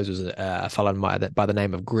one of those was a fellow by the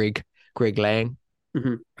name of Greg Lang.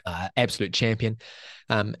 Mm-hmm. Absolute champion.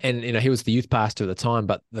 And he was the youth pastor at the time,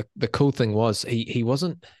 but the cool thing was he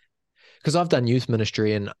wasn't, because I've done youth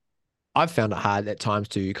ministry and I've found it hard at times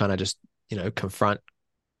to kind of just, confront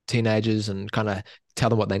teenagers and kind of tell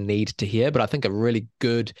them what they need to hear. But I think a really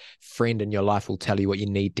good friend in your life will tell you what you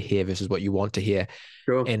need to hear versus what you want to hear.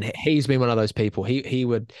 Sure. And he's been one of those people. He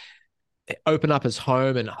would open up his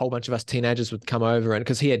home, and a whole bunch of us teenagers would come over, and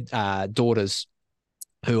because he had daughters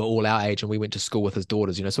who are all our age, and we went to school with his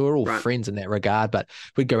daughters, so we're all friends in that regard. But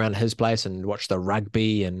we'd go around to his place and watch the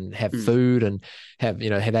rugby and have food and have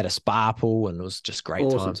had a spa pool, and it was just great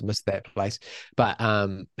times. I missed that place. But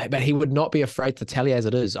he would not be afraid to tell you as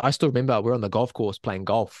it is. I still remember we're on the golf course playing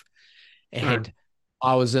golf, and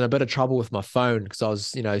I was in a bit of trouble with my phone because I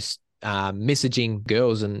was, messaging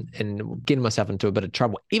girls and getting myself into a bit of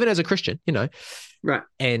trouble, even as a Christian, Right.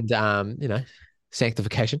 And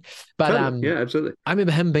sanctification. But totally. Yeah, absolutely. I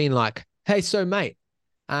remember him being like, "Hey, so mate,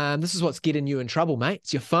 this is what's getting you in trouble, mate.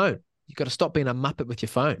 It's your phone. You got to stop being a muppet with your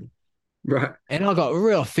phone." Right. And I got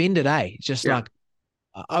real offended, Just like,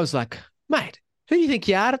 I was like, "Mate, who do you think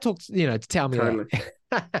you are to talk, to tell me Totally.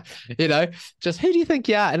 that?" Just who do you think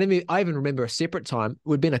you are? And then I even remember a separate time.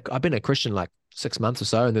 I've been a Christian like 6 months or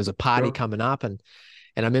so, and there was a party coming up, and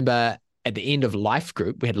I remember at the end of life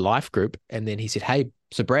group, we had a life group, and then he said, "Hey,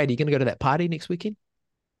 so Brad, are you going to go to that party next weekend?"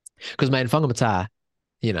 Because, mate, in Whangamata,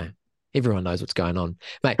 everyone knows what's going on.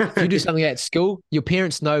 Mate, if you do something at school, your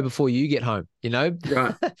parents know before you get home,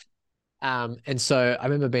 Right. And so I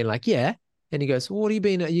remember being like, "Yeah." And he goes, "Well, what are you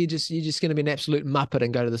being? Are you just going to be an absolute muppet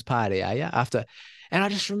and go to this party, are you?" And I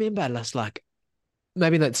just remember just like,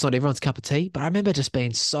 maybe that's not everyone's cup of tea, but I remember just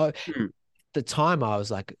being so, the time I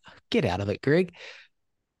was like, "Get out of it, Greg."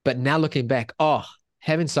 But now looking back,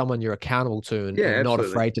 having someone you're accountable to and, Yeah, and not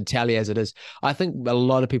absolutely. afraid to tell you as it is. I think a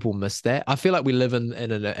lot of people miss that. I feel like we live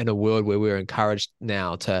in a world where we're encouraged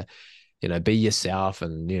now to, be yourself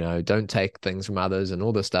and, don't take things from others and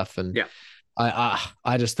all this stuff. And Yeah.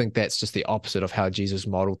 I just think that's just the opposite of how Jesus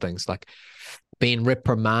modeled things, like being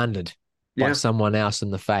reprimanded by Yeah. someone else in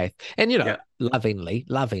the faith. And, Yeah. lovingly,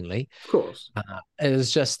 Of course. it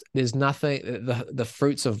is just, there's nothing, the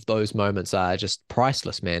fruits of those moments are just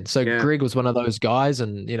priceless, man. So Yeah. Greg was one of those guys.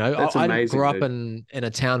 And, That's I didn't amazing, grow up dude. in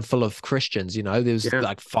a town full of Christians, there's Yeah.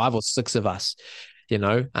 like 5 or 6 of us,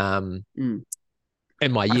 Mm.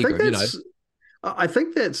 in my I year think group,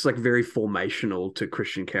 that's like very formational to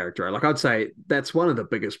Christian character. Like I'd say that's one of the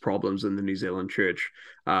biggest problems in the New Zealand church.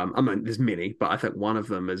 I mean, there's many, but I think one of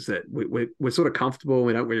them is that we're sort of comfortable.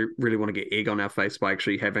 We don't really want to get egg on our face by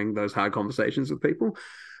actually having those hard conversations with people.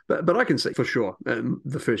 But I can see for sure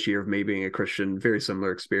the first year of me being a Christian, very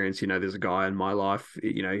similar experience. There's a guy in my life,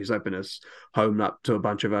 he's opened his home up to a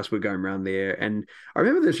bunch of us. We're going around there. And I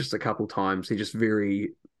remember there's just a couple times he just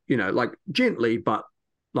very, like gently, but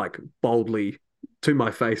like boldly to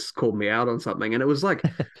my face called me out on something. And it was like,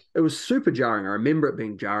 it was super jarring. I remember it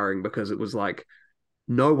being jarring because it was like,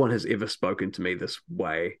 no one has ever spoken to me this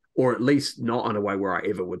way, or at least not in a way where I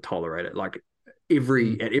ever would tolerate it. Like at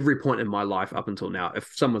every point in my life up until now,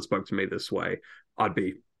 if someone spoke to me this way, I'd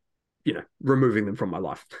be, removing them from my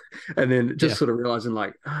life. And then just Yeah. sort of realizing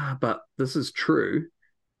like, but this is true,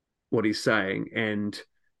 what he's saying. And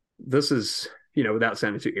this is, without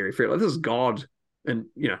sounding too airy fairy, like this is God and,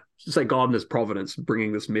 say God in his providence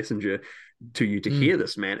bringing this messenger to you to hear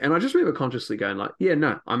this, man. And I just remember consciously going like, yeah,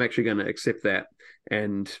 no, I'm actually going to accept that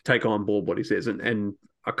and take on board what he says. And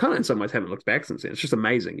I kind of in some ways haven't looked back since then. It's just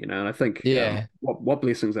amazing, And I think Yeah. what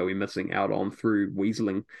blessings are we missing out on through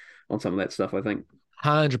weaseling on some of that stuff, I think.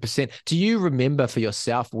 100%. Do you remember for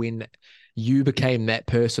yourself when you became that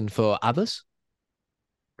person for others?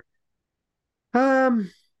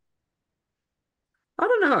 Um, I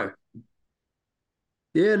don't know.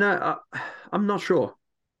 Yeah, no, I'm not sure.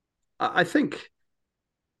 I think,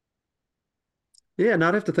 yeah, no,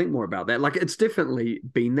 I'd have to think more about that. Like, it's definitely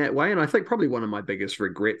been that way. And I think probably one of my biggest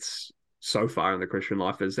regrets so far in the Christian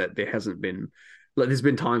life is that there hasn't been, like, there's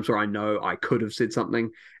been times where I know I could have said something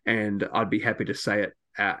and I'd be happy to say it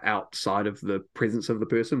outside of the presence of the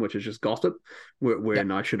person, which is just gossip, when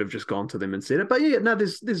Yep. I should have just gone to them and said it. But yeah, no,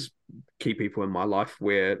 there's key people in my life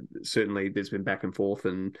where certainly there's been back and forth,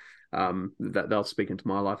 and that they'll speak into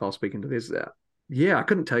my life, I'll speak into theirs. Yeah, I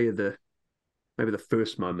couldn't tell you maybe the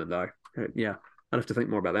first moment though. Yeah, I'd have to think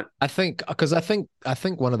more about that. I think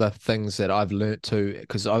one of the things that I've learned too,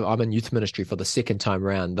 because I'm in youth ministry for the second time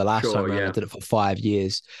around. The last Sure, time around, I yeah, did it for 5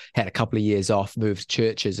 years, had a couple of years off, moved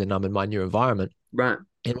churches, and I'm in my new environment. right,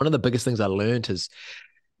 And one of the biggest things I learned is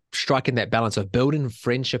striking that balance of building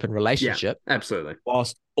friendship and yeah, relationship absolutely,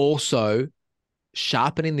 whilst also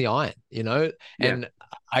sharpening the iron, yeah, And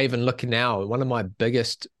I even look now, one of my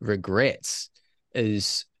biggest regrets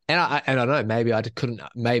is, and I don't know,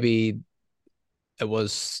 maybe it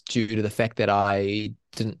was due to the fact that I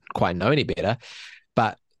didn't quite know any better,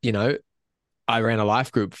 but I ran a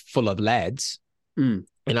life group full of lads. mm,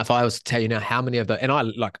 And if I was to tell you now how many of the, and I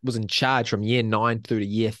like was in charge from year 9 through to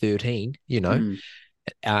year 13, mm,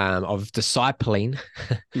 of discipling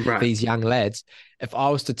right, these young lads. If I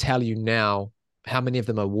was to tell you now how many of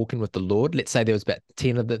them are walking with the Lord, let's say there was about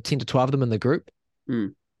 10 to 12 of them in the group,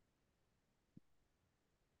 mm,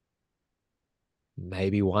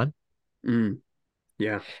 maybe one. mm,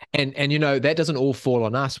 yeah, And that doesn't all fall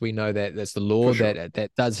on us. We know that that's the for Lord sure,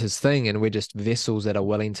 that does his thing, and we're just vessels that are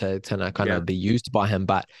willing to kind yeah, of be used by him.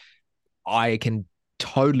 But I can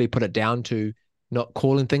totally put it down to not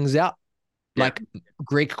calling things out, yeah, like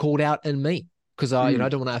Greg called out in me, because I mm,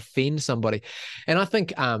 don't want to offend somebody. And I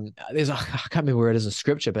think there's I can't remember where it is in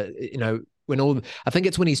scripture, but I think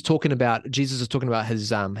it's when he's talking about, Jesus is talking about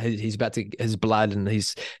he's about to his blood, and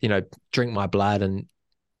he's drink my blood, and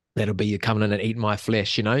that'll be you coming in and eating my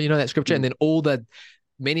flesh. That scripture, and mm,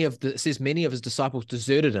 then it says many of his disciples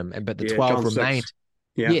deserted him, but the yeah, 12 John remained. 6,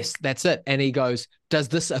 yeah, Yes, that's it. And he goes, "Does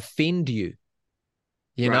this offend you?"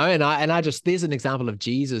 right, And I just, there's an example of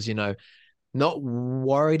Jesus, not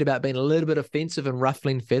worried about being a little bit offensive and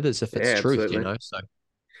ruffling feathers if it's yeah, truth, absolutely, So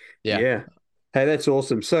yeah, yeah. Hey, that's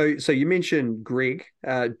awesome. So you mentioned Greg.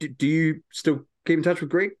 Do you still keep in touch with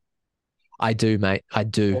Greg? I do, mate. I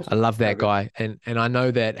do. I Awesome. love Oh, that good. guy. And I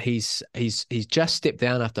know that he's just stepped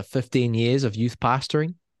down after 15 years of youth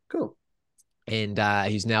pastoring. Cool. And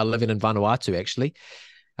he's now living in Vanuatu, actually,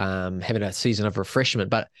 having a season of refreshment.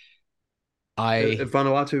 But If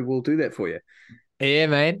Vanuatu will do that for you. yeah,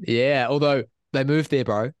 man. Yeah. Although they moved there,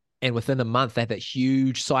 bro. and within a month they had that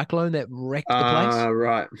huge cyclone that wrecked the place.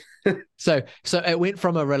 Right. So it went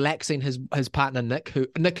from a relaxing his partner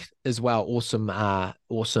Nick as well,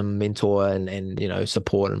 awesome mentor and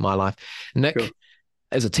support in my life. Nick Cool.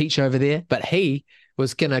 is a teacher over there, but he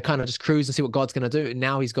was gonna kind of just cruise and see what God's gonna do. And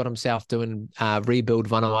now he's got himself doing Rebuild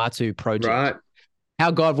Vanuatu project. Right.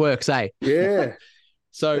 How God works, eh? Yeah.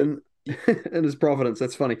 So in his providence,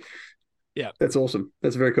 that's funny. Yeah, that's awesome.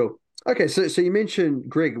 That's very cool. Okay, so you mentioned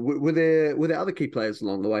Greg. Were there other key players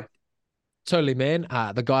along the way? totally, man.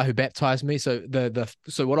 The guy who baptized me. So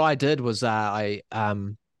so what I did was the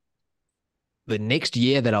next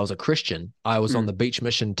year that I was a Christian, I was on the beach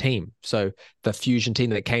mission team. So the fusion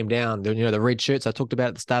team that came down, the red shirts I talked about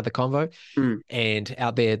at the start of the convo, and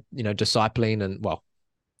out there, discipling and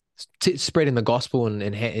spreading the gospel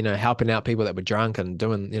and helping out people that were drunk and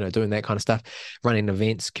doing that kind of stuff, running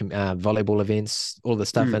events, volleyball events, all the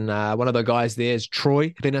stuff. And one of the guys there is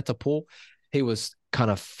Troy Renata Paul. He was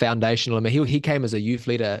kind of foundational. I mean, he came as a youth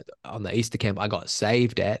leader on the Easter camp I got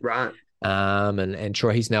saved at. Right. And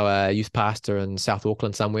Troy, he's now a youth pastor in South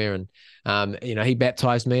Auckland somewhere. And, he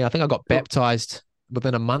baptized me. I think I got baptized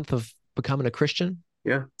within a month of becoming a Christian.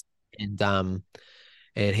 Yeah.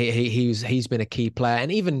 And he's been a key player.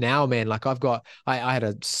 And even now, man, like I had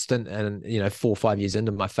a stint and 4 or 5 years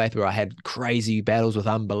into my faith where I had crazy battles with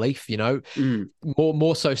unbelief,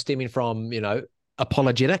 more so stemming from,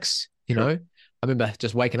 apologetics, Sure. I remember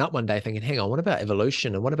just waking up one day thinking, hang on, what about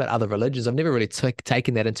evolution and what about other religions? I've never really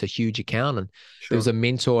taken that into huge account. And there was a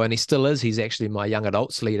mentor, and he still is. He's actually my young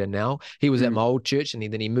adults leader now. He was at my old church, and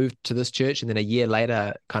then he moved to this church. And then a year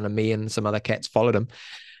later, kind of me and some other cats followed him.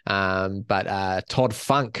 But Todd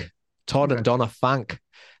and Donna Funk,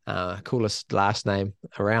 coolest last name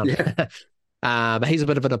around. Yeah. But he's a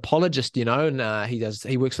bit of an apologist, and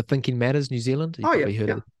he works for Thinking Matters New Zealand. You've probably heard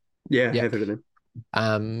of it. Yeah, I have heard of him.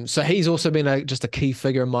 So he's also been just a key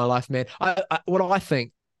figure in my life, man. What I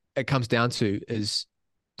think it comes down to is,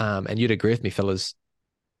 and you'd agree with me, fellas,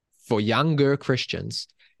 for younger Christians,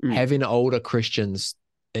 having older Christians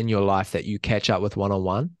in your life that you catch up with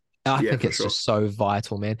one-on-one, I think it's just so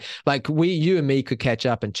vital, man. Like you and me could catch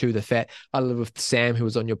up and chew the fat. I live with Sam, who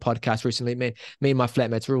was on your podcast recently, man. Me and my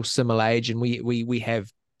flatmates are all similar age, and we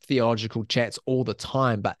have theological chats all the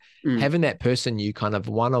time, but having that person you kind of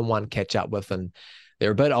one-on-one catch up with, and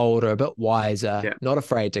they're a bit older, a bit wiser, not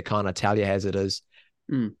afraid to kind of tell you as it is.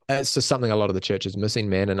 It's just something a lot of the church is missing,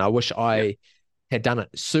 man. And I wish I had done it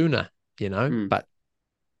sooner, but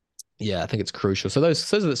yeah, I think it's crucial. So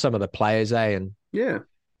those are some of the players, and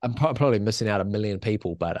I'm probably missing out a million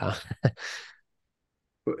people, but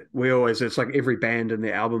it's like every band in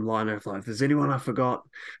their album lineup, like, if there's anyone I forgot,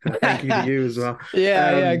 thank you to you as well.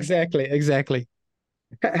 Yeah, exactly.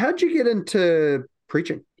 How'd you get into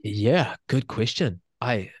preaching? Yeah, good question.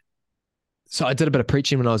 So I did a bit of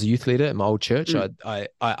preaching when I was a youth leader at my old church. I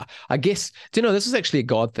guess, this is actually a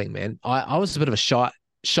God thing, man. I was a bit of a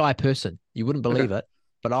shy person. You wouldn't believe it,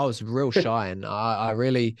 but I was real shy, and I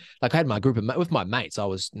really, like, I had my group with my mates. I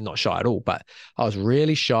was not shy at all, but I was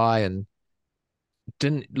really shy and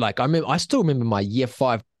didn't like. I still remember my year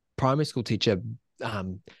 5 primary school teacher. I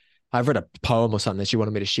read a poem or something that she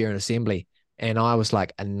wanted me to share in assembly, and I was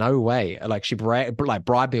like, no way. Like, she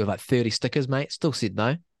bribed me with like 30 stickers, mate. Still said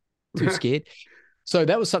no, too scared. So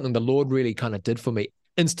that was something the Lord really kind of did for me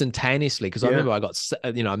instantaneously, because I remember I got,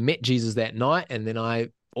 I met Jesus that night, and then I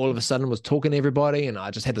all of a sudden was talking to everybody, and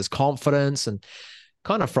I just had this confidence, and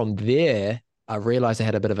kind of from there, I realized I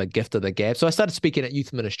had a bit of a gift of the gab. So I started speaking at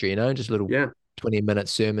youth ministry, just little 20-minute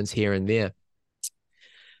sermons here and there.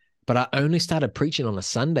 But I only started preaching on a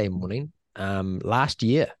Sunday morning last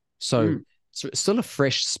year. So it's still a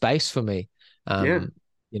fresh space for me.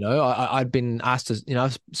 I'd been asked to,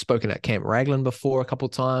 I've spoken at Camp Raglan before a couple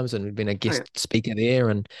of times, and been a guest speaker there,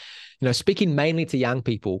 and, speaking mainly to young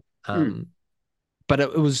people. But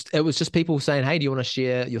it was just people saying, hey, do you want to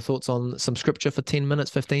share your thoughts on some scripture for 10 minutes,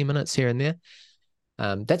 15 minutes here and there?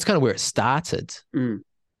 That's kind of where it started.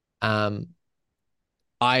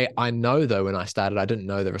 I know, though, when I started, I didn't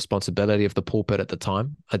know the responsibility of the pulpit at the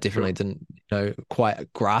time. I definitely didn't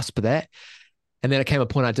quite grasp that. And then it came a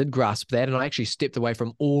point I did grasp that, and I actually stepped away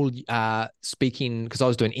from all speaking, because I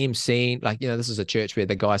was doing MC. Like, this is a church where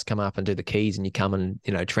the guys come up and do the keys, and you come and,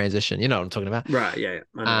 transition. You know what I'm talking about? Right, yeah.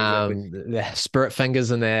 I know exactly. The spirit fingers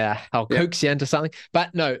and I'll coax you into something.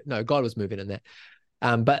 But no, God was moving in that.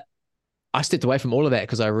 But I stepped away from all of that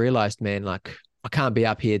because I realized, man, like, I can't be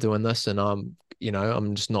up here doing this, and I'm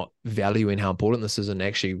just not valuing how important this is, and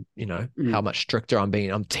actually, how much stricter I'm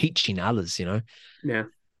being. I'm teaching others, Yeah.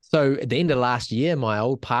 So at the end of last year, my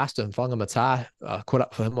old pastor in Whangamata, I caught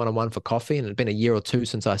up with him one-on-one for coffee, and it'd been a year or two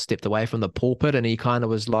since I stepped away from the pulpit, and he kind of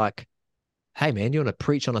was like, hey, man, you want to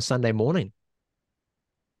preach on a Sunday morning?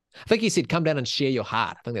 I think he said, come down and share your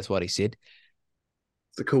heart. I think that's what he said.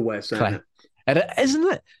 It's a cool way of saying it. And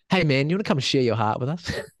isn't it? Hey, man, you want to come and share your heart with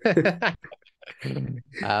us?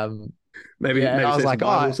 Maybe I was like,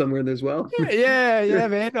 Bible somewhere in there as well. yeah,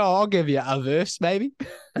 man. Oh, I'll give you a verse, maybe.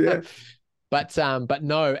 Yeah. But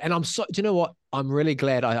no. And do you know what? I'm really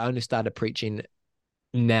glad I only started preaching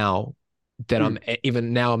now that I'm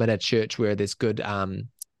in a church where there's good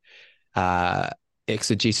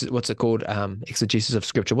exegesis. What's it called? Exegesis of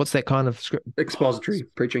scripture. What's that kind of script? Expository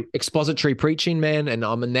preaching. Expository preaching, man. And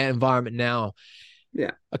I'm in that environment now.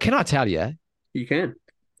 Yeah. Can I tell you? You can.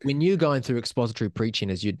 When you're going through expository preaching,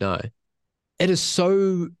 as you'd know,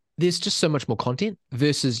 there's just so much more content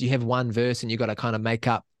versus you have one verse and you got to kind of make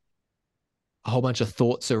up a whole bunch of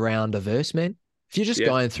thoughts around a verse, man. If you're just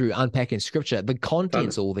going through unpacking scripture, the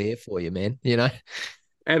content's all there for you, man. You know?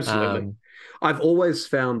 Absolutely. I've always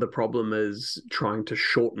found the problem is trying to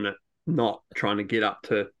shorten it, not trying to get up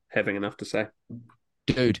to having enough to say.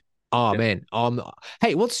 Dude. Oh man.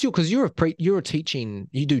 Hey, because you're a teaching,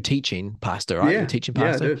 you do teaching pastor, right? You're a teaching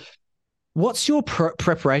pastor. Yeah, I do. What's your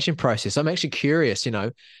preparation process? I'm actually curious,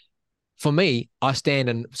 for me, I stand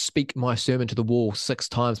and speak my sermon to the wall 6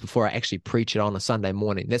 times before I actually preach it on a Sunday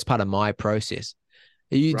morning. That's part of my process.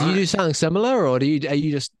 Do you do something similar, or are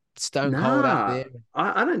you just stone cold out there?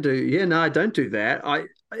 I don't do. I don't do that.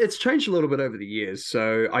 It's changed a little bit over the years.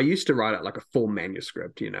 So I used to write it like a full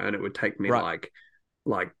manuscript, and it would take me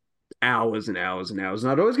like hours and hours and hours.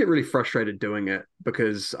 And I'd always get really frustrated doing it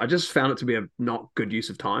because I just found it to be a not good use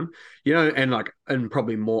of time, and like in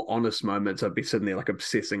probably more honest moments, I'd be sitting there like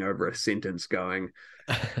obsessing over a sentence going,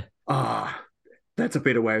 that's a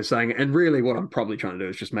better way of saying it. And really what I'm probably trying to do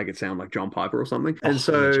is just make it sound like John Piper or something. And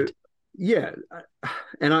so, legend. Yeah.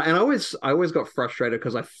 And I always got frustrated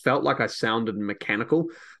because I felt like I sounded mechanical.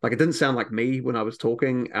 Like it didn't sound like me when I was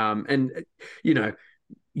talking.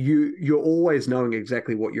 You're always knowing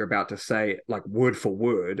exactly what you're about to say, like word for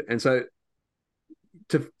word. And so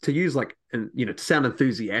to use to sound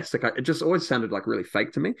enthusiastic, it just always sounded like really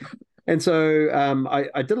fake to me. And so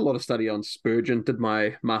I did a lot of study on Spurgeon, did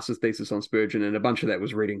my master's thesis on Spurgeon, and a bunch of that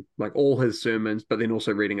was reading like all his sermons, but then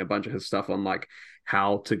also reading a bunch of his stuff on like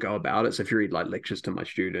how to go about it. So if you read like lectures to my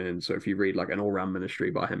students, or if you read like an all-round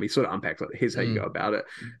ministry by him, he sort of unpacks like, here's how you go about it.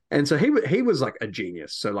 And so he was like a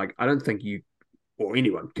genius. So like, I don't think you or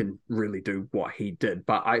anyone can really do what he did,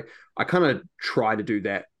 but I kind of try to do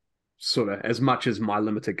that sort of as much as my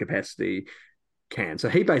limited capacity can. So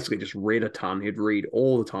he basically just read a ton. He'd read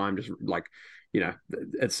all the time, just like,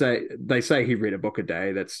 they say he read a book a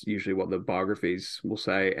day. That's usually what the biographies will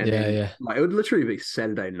say. And like it would literally be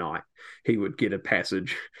Saturday night. He would get a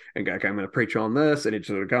passage and go, okay, I'm going to preach on this. And he'd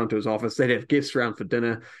sort of go into his office. They'd have guests around for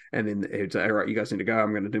dinner. And then he'd say, all right, you guys need to go.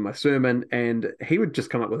 I'm going to do my sermon. And he would just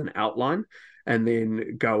come up with an outline and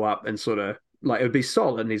then go up and sort of like, it would be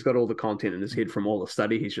solid. And he's got all the content in his head from all the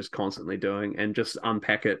study he's just constantly doing, and just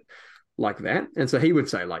unpack it like that. And so he would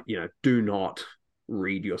say, like, do not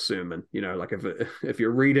read your sermon, like if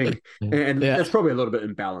you're reading, and that's probably a little bit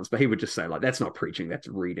imbalanced, but he would just say, like, that's not preaching, that's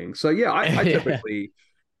reading. So I typically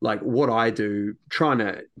like what I do, trying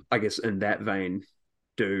to, I guess in that vein,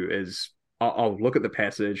 do is I'll look at the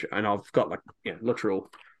passage, and I've got like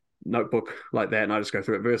literal notebook like that, and I just go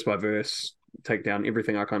through it verse by verse, take down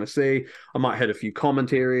everything I kind of see. I might hit a few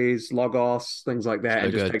commentaries, logos, things like that,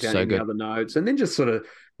 and just take down any other notes, and then just sort of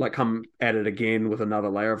like come at it again with another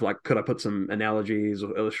layer of like, could I put some analogies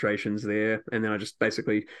or illustrations there? And then I just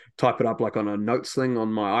basically type it up like on a notes thing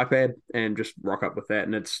on my iPad and just rock up with that.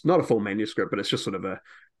 And it's not a full manuscript, but it's just sort of a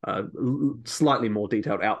slightly more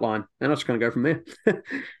detailed outline, and I'm just going to go from there.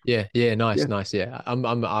 Nice. Yeah,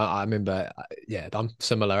 I remember. Yeah, I'm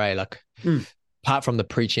similar. Like, apart from the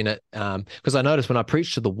preaching it, because I noticed when I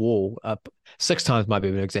preach to the wall, 6 times might be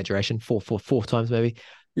an exaggeration, four times maybe.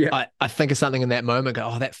 Yeah, I think of something in that moment, go,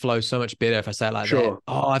 oh, that flows so much better if I say it like that.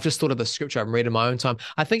 Oh, I've just thought of the scripture I've read in my own time.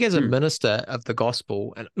 I think as a minister of the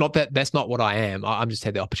gospel, and not that that's not what I am. I'm just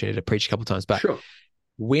had the opportunity to preach a couple of times, but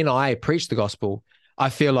when I preach the gospel, I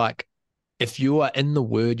feel like if you are in the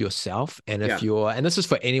word yourself, and if you're, and this is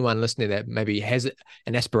for anyone listening that maybe has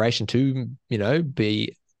an aspiration to,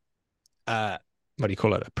 be, what do you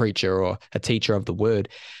call it? A preacher or a teacher of the word,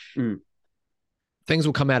 things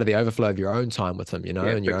will come out of the overflow of your own time with them,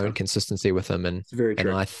 and your own consistency with them. And,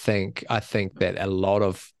 I think that a lot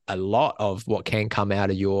of what can come out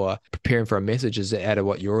of your preparing for a message is out of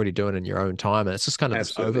what you're already doing in your own time. And it's just kind of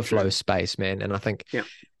this overflow space, man. And I think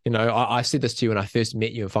You know, I said this to you when I first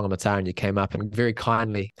met you in Whangamata, and you came up and very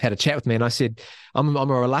kindly had a chat with me. And I said, I'm a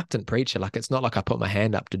reluctant preacher. Like, it's not like I put my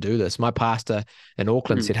hand up to do this. My pastor in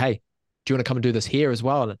Auckland said, hey, do you want to come and do this here as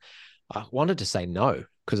well? And I wanted to say no,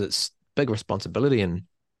 because it's big responsibility.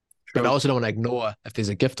 But I also don't want to ignore, if there's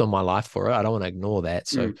a gift on my life for it, I don't want to ignore that.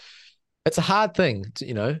 So it's a hard thing to,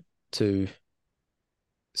 you know, to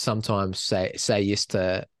sometimes say yes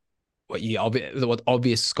to what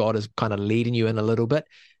obvious God is kind of leading you in a little bit,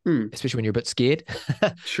 especially when you're a bit scared.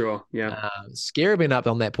 Sure, yeah. Scary being up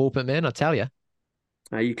on that pulpit, man, I tell you.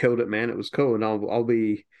 You killed it, man. It was cool. And I'll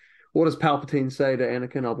be, what does Palpatine say to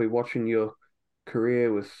Anakin? I'll be watching your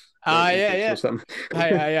career with great interest Yeah. or something.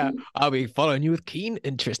 Yeah. I'll be following you with keen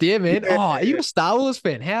interest. Yeah, man. Yeah. Oh, are you a Star Wars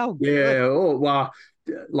fan? How Yeah. good. Oh, wow.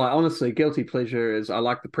 Like, honestly, guilty pleasure is I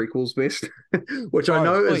like the prequels best, which I Bro,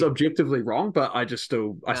 know is oi. objectively wrong, but I just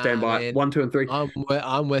still I stand Nah, by it. man. 1, 2, and 3.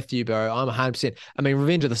 I'm with you, bro. I'm 100%. I mean,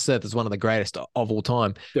 Revenge of the Sith is one of the greatest of all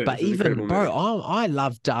time. Dude, But it's an even, incredible bro, movie. I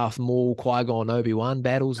love Darth Maul, Qui-Gon, Obi-Wan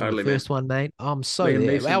battles in the Totally, man. first one, mate. I'm so Liam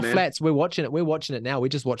there. Neeson, Our man. flats, we're watching it. We're watching it now. We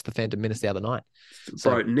just watched The Phantom Menace the other night.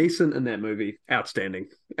 So, Bro, Neeson in that movie, outstanding.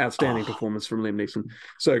 Outstanding oh, performance from Liam Neeson.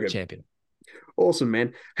 So good. champion. Awesome,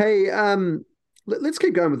 man. Hey, let's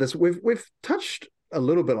keep going with this. We've touched a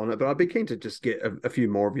little bit on it, but I'd be keen to just get a few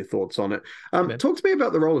more of your thoughts on it. Yeah, Talk to me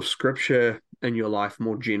about the role of scripture in your life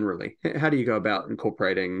more generally. How do you go about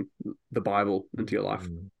incorporating the Bible into your life?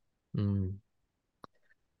 man. Mm.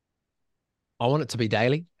 I want it to be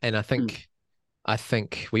daily, and Mm, I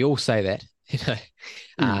think we all say that, you know.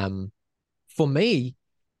 mm, For me,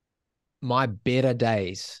 my better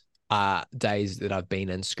days are days that I've been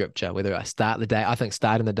in scripture. Whether I start the day, I think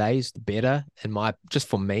starting the day is better in my, just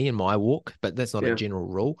for me in my walk, but that's not a yeah. general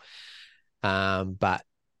rule. But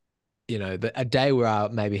you know, a day where I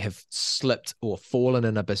maybe have slipped or fallen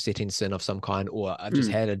in a besetting sin of some kind, or I've just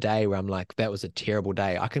Mm, had a day where I'm like, that was a terrible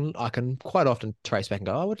day. I can quite often trace back and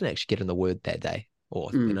go, I didn't actually get in the word that day.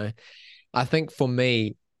 Or, you mm, know, I think for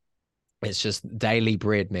me, it's just daily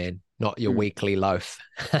bread, man, not your mm, weekly loaf.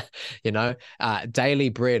 You know, daily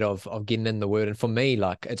bread of getting in the word. And for me,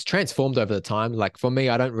 like, it's transformed over the time. Like, for me,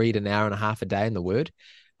 I don't read an hour and a half a day in the word.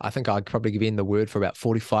 I think I'd probably be in the word for about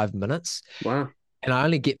 45 minutes, wow. and I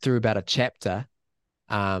only get through about a chapter.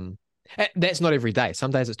 Um, that's not every day.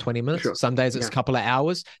 Some days it's 20 minutes. Sure. Some days it's Yeah. a couple of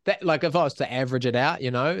hours. That, like, if I was to average it out,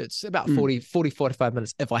 you know, it's about Mm, 45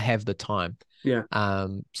 minutes if I have the time. yeah.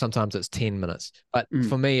 Sometimes it's 10 minutes. But Mm,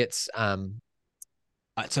 for me,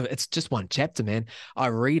 so it's just one chapter, man. I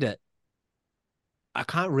read it. I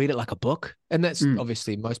can't read it like a book. And that's mm,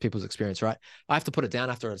 obviously most people's experience, right? I have to put it down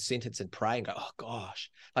after a sentence and pray and go, oh gosh.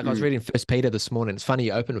 Like, I was mm, reading First Peter this morning. It's funny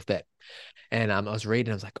you opened with that. And I was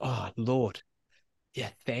reading, I was like, oh Lord, yeah,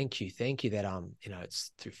 thank you that you know,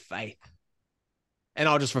 it's through faith. And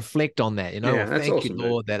I'll just reflect on that, you know, yeah. or That's thank you, awesome, dude.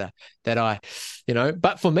 Lord, that I, you know.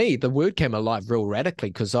 But for me, the word came alive real radically,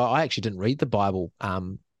 because I actually didn't read the Bible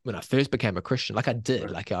when I first became a Christian. Like, I did,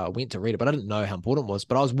 Right. like, I went to read it, but I didn't know how important it was.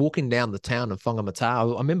 But I was walking down the town in Whangamata.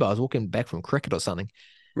 I remember I was walking back from cricket or something,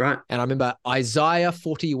 Right. and I remember Isaiah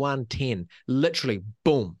 41:10, literally,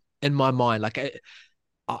 boom, in my mind. Like,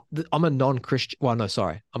 I'm a non-Christian. Well, no,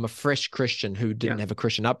 sorry. I'm a fresh Christian who Yeah. didn't have a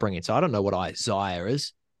Christian upbringing. So I don't know what Isaiah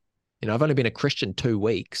is. You know, I've only been a Christian 2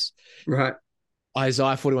 weeks. Right.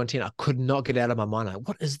 Isaiah 41:10, I could not get out of my mind. Like,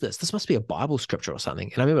 what is this? This must be a Bible scripture or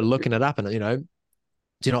something. And I remember looking it up, and, you know,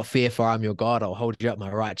 do not fear, for I'm your God. I'll hold you up my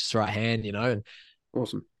righteous right hand, you know. And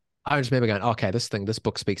Awesome. I just remember going, okay, this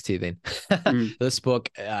book speaks to you then. Mm, This book,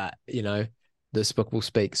 you know, this book will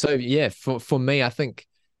speak. So yeah, for me, I think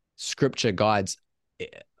scripture guides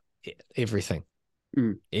everything,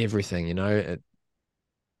 mm, everything, you know.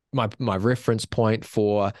 My reference point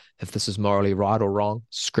for if this is morally right or wrong, mm,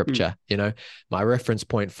 scripture. You know, my reference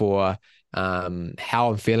point for how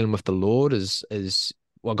I'm feeling with the Lord is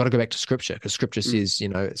well, I've got to go back to scripture, because scripture mm, says, you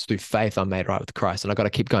know, it's through faith I'm made right with Christ, and I've got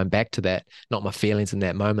to keep going back to that, not my feelings in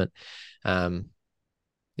that moment. Um,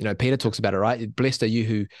 you know, Peter talks about it, right? Blessed are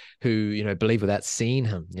you who you know, believe without seeing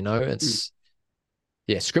him. You know, mm. it's,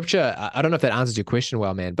 yeah, scripture. I don't know if that answers your question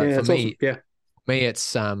well, man, but Yeah, for that's awesome. me, Yeah.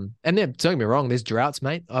 it's and then, don't get me wrong, there's droughts,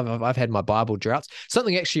 mate. I've had my Bible droughts.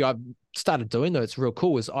 Something actually I've started doing, though, it's real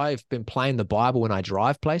cool, is I've been playing the Bible when I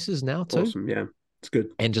drive places now too, Awesome. Yeah. It's good.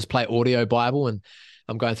 and just play audio Bible. And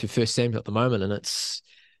I'm going through First Samuel at the moment, and it's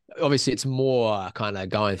obviously it's more kind of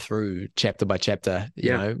going through chapter by chapter, you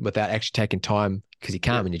Yeah. know, without actually taking time, because you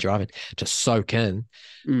Yeah. can't when you're driving, just soak in.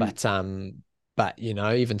 Mm, But you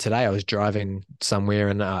know, even today I was driving somewhere,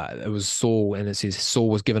 and it was Saul, and it says Saul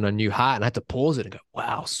was given a new heart, and I had to pause it and go,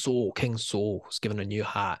 wow, King Saul was given a new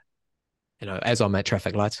heart. as I'm at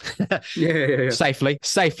traffic lights, Yeah. safely.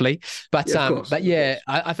 Yeah, of course. But Of yeah,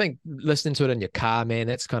 course. I think listening to it in your car, man,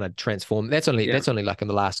 that's kind of transformed. Yeah. That's only like in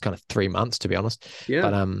the last kind of 3 months, to be honest. Yeah.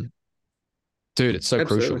 But dude, it's so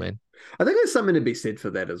crucial, Absolutely. man. I think there's something to be said for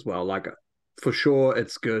that as well. Like for sure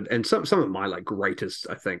it's good. And some of my like greatest,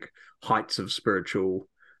 I think, heights of spiritual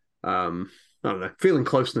I don't know, feeling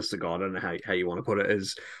closeness to God, I don't know how you want to put it,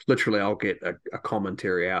 is literally I'll get a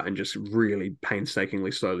commentary out and just really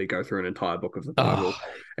painstakingly slowly go through an entire book of the Bible Oh,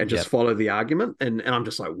 and just yep, follow the argument. And I'm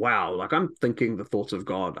just like, wow, like I'm thinking the thoughts of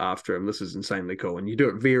God after him. This is insanely cool. And you do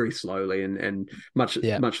it very slowly and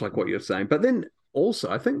yep, much like what you're saying. But then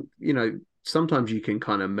also I think, sometimes you can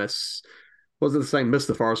kind of miss was it the same miss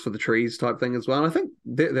the forest for the trees type thing as well. And I think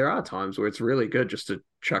there are times where it's really good just to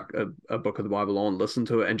chuck a book of the Bible on, listen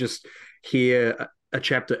to it, and just hear a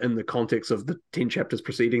chapter in the context of the 10 chapters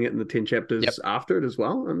preceding it and the 10 yep. chapters after it as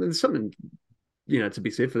well. I mean, there's something, to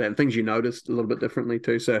be said for that, and things you noticed a little bit differently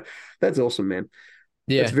too. So that's awesome, man.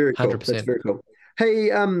 That's Yeah, very cool. That's 100%. very cool.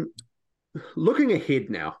 Hey, looking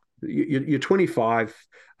ahead now, you're 25.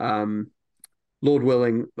 Lord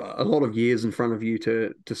willing, a lot of years in front of you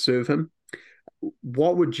to serve Him.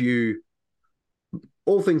 What would you,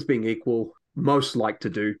 all things being equal, most like to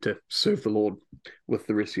do to serve the Lord with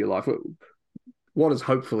the rest of your life? What is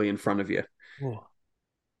hopefully in front of you? Oh,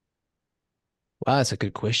 wow, that's a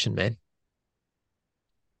good question, man.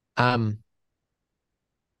 Um,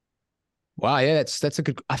 wow, yeah, that's a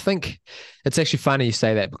good. I think it's actually funny you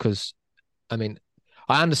say that because I mean,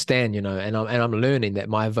 I understand, and I'm learning that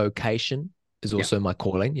my vocation is Yeah, also my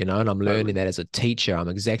calling, and I'm totally, learning that as a teacher, I'm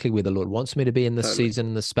exactly where the Lord wants me to be in this totally, season,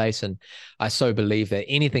 in this space. And I so believe that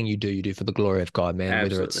anything you do for the glory of God, man,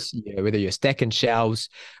 whether absolutely, it's, whether you're stacking shelves,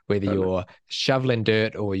 whether totally. you're shoveling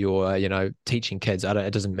dirt or you're, teaching kids,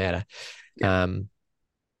 it doesn't matter. Yeah, Um,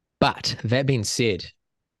 but that being said,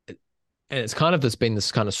 and it's kind of been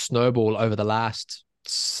this kind of snowball over the last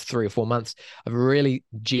 3 or 4 months. I've really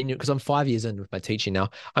genuine because I'm 5 years in with my teaching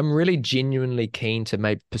now. I'm really genuinely keen to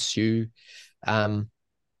maybe pursue um,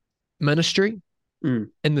 ministry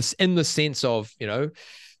mm, in the sense of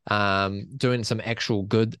doing some actual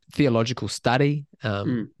good theological study.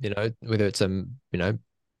 mm, Whether it's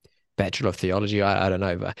Bachelor of Theology, I don't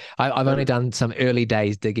know, but I've only totally. done some early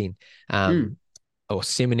days digging, Mm, or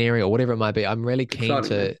seminary or whatever it might be. I'm really keen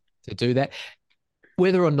exciting, man. to do that.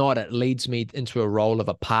 Whether or not it leads me into a role of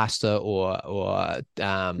a pastor or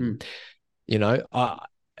Mm,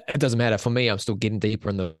 it doesn't matter for me. I'm still getting deeper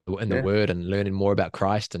in the yeah, word and learning more about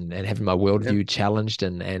Christ and having my yeah. worldview challenged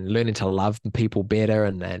and learning to love people better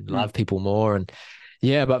and Mm, love people more. And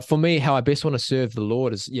yeah, but for me, how I best want to serve the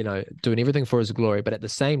Lord is, doing everything for his glory, but at the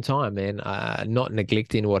same time, man, not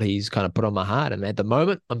neglecting what he's kind of put on my heart. And at the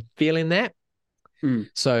moment, I'm feeling that. mm,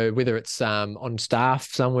 So whether it's on staff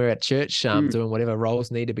somewhere at church, mm, doing whatever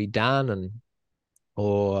roles need to be done,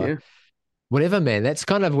 or yeah, whatever, man, that's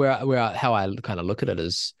kind of how I kind of look at it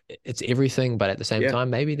is it's everything, but at the same yeah, time,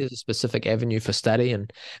 maybe there's a specific avenue for study,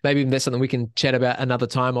 and maybe that's something we can chat about another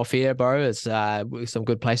time off here, bro. It's some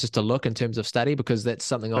good places to look in terms of study because that's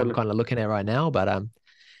something I'm totally. kind of looking at right now. But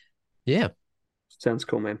yeah, Sounds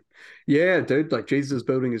cool, man. Yeah, dude, like Jesus is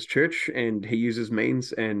building his church and he uses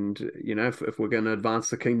means. And, if we're going to advance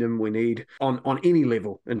the kingdom, we need on any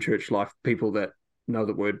level in church life, people that know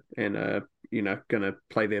the word and going to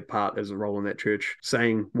play their part as a role in that church,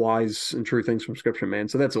 saying wise and true things from scripture, man.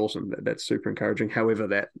 So that's awesome. That's super encouraging. However,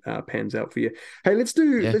 that pans out for you. Hey, yeah, let's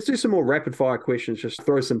do some more rapid fire questions. Just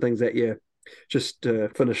throw some things at you just to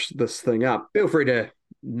finish this thing up. Feel free to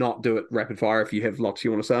not do it rapid fire if you have lots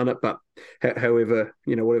you want to say on it, but however,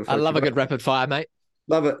 whatever I floats love your a boat. good rapid fire, mate.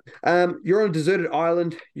 Love it. You're on a deserted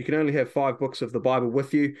island. You can only have 5 books of the Bible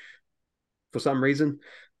with you for some reason.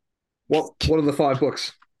 What are the 5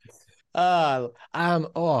 books? Oh,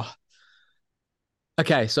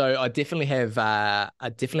 okay, so I definitely have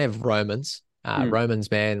Romans. Mm,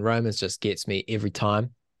 Romans, man, Romans just gets me every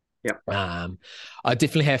time. yep. Um, I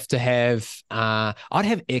definitely have to have I'd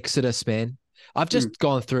have Exodus, man. I've Mm, just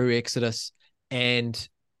gone through Exodus and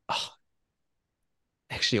oh,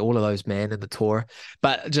 actually all of those, man, in the Torah.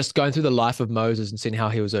 But just going through the life of Moses and seeing how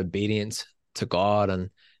he was obedient to God and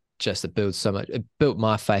just it built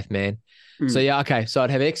my faith, man. So mm, yeah, okay. So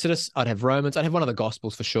I'd have Exodus, I'd have Romans, I'd have one of the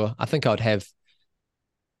Gospels for sure. I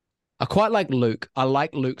quite like Luke. I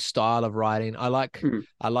like Luke's style of writing. mm,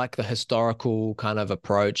 I like the historical kind of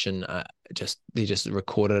approach, and just they just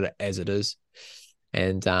recorded it as it is.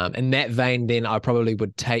 And in that vein, then I probably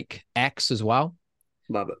would take Acts as well.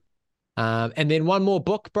 love it. And then one more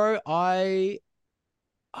book, bro. I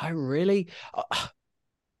really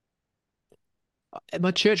At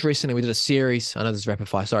my church recently, we did a series. I know this is rapid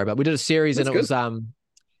fire, sorry, but we did a series, That's and good.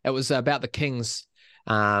 it was about the kings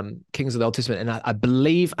of the Old Testament. And I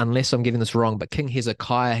believe, unless I'm getting this wrong, but King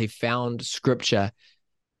Hezekiah, he found scripture,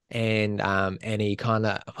 and he kind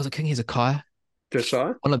of, was it King Hezekiah?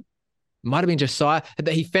 Josiah? One of Might have been Josiah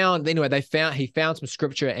that he found. Anyway, he found some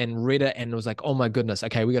scripture and read it, and was like, oh my goodness,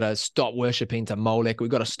 okay, we got to stop worshiping to Molech, we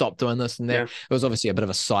got to stop doing this and that. Yeah, It was obviously a bit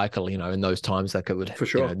of a cycle, in those times, like it would, for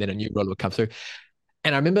sure. then a new ruler would come through.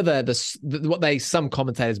 And I remember some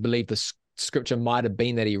commentators believe the scripture might have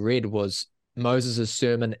been that he read was Moses'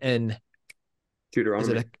 sermon in, is it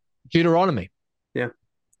Deuteronomy. Deuteronomy? Yeah.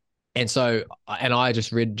 And so, and I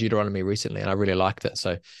just read Deuteronomy recently, and I really liked it.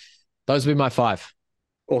 So those would be my five.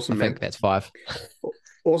 Awesome, I man. think that's five.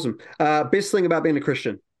 Awesome. Best thing about being a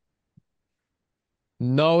Christian?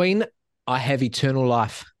 Knowing I have eternal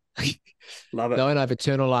life. Love it. Knowing I have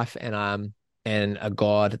eternal life, and a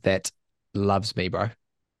God that loves me, bro.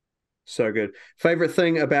 So good. Favorite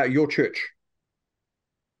thing about your church?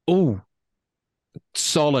 Ooh,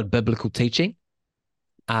 solid biblical teaching.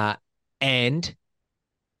 And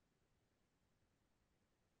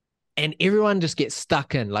everyone just gets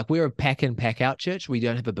stuck in. Like, we're a pack in, pack out church. We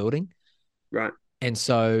don't have a building. Right. And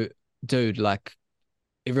so, dude, like,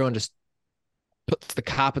 everyone just puts the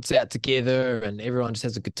carpets out together, and everyone just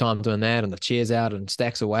has a good time doing that, and the chairs out and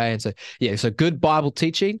stacks away. And so, yeah, so good Bible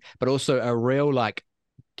teaching, but also a real, like,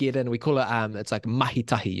 get in. We call it, it's like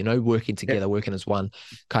mahitahi, working together, working as one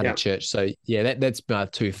kind of church. So yeah, that's my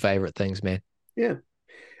two favorite things, man. Yeah.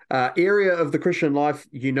 Area of the Christian life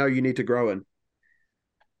you need to grow in?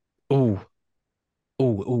 Ooh,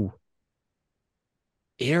 ooh.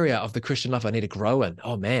 Area of the Christian life I need to grow in.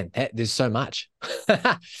 Oh man, there's so much.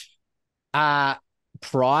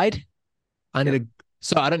 Pride. I don't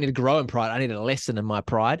need to grow in pride. I need a lesson in my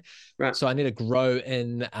pride. Right. So I need to grow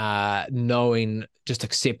in knowing, just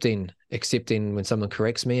accepting when someone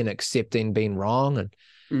corrects me, and accepting being wrong.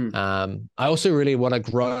 And I also really want to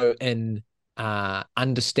grow in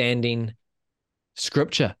understanding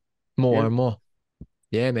scripture more and more.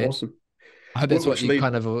 Yeah, man. Awesome. I hope that's what you're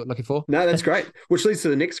kind of looking for. No, that's great. Which leads to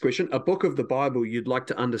the next question. A book of the Bible you'd like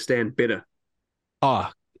to understand better? Oh,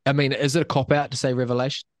 I mean, is it a cop-out to say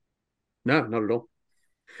Revelation? No, not at all.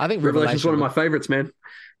 I think Revelation is one of my favorites, man.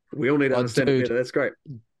 We all need to understand it better. That's great.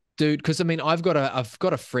 Dude, because I mean, I've got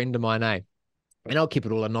a friend of mine, and I'll keep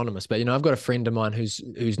it all anonymous, but I've got a friend of mine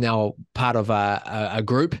who's now part of a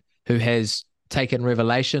group who has taken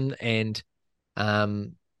Revelation, and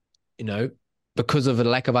because of a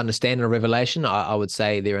lack of understanding of Revelation, I would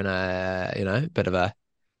say they're in a bit of a,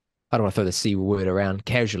 I don't want to throw the C word around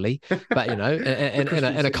casually, but in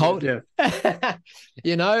a cult,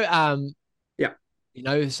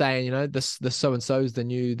 saying, this so and so is the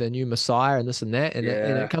new Messiah, and this and that, and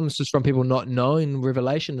it comes just from people not knowing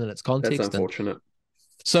Revelation and its context. That's unfortunate.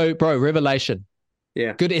 So, bro, Revelation,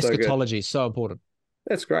 good eschatology is so important.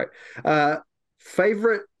 That's great.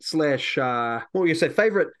 Favorite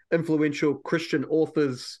favorite influential Christian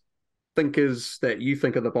authors, thinkers that you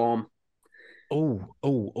think are the bomb?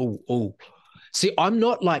 Oh. See, I'm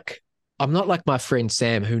not like my friend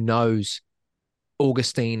Sam, who knows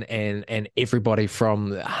Augustine and everybody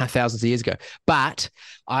from thousands of years ago. But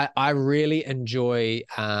I really enjoy.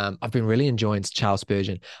 I've been really enjoying Charles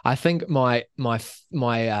Spurgeon. I think my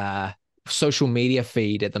social media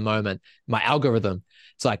feed at the moment, my algorithm,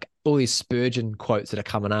 it's like all these Spurgeon quotes that are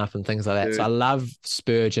coming up and things like that. Dude. So I love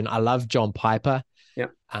Spurgeon. I love John Piper. Yeah.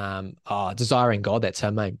 Desiring God, that's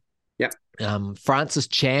her name. Yeah. Francis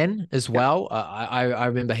Chan as well. I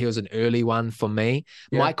remember he was an early one for me.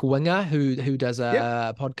 Yeah. Mike Winger, who does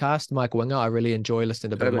a podcast. Mike Winger, I really enjoy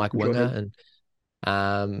listening to Mike Winger.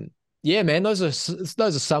 And yeah, man, those are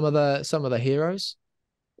some of the heroes.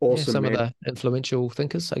 Awesome, some man. of the influential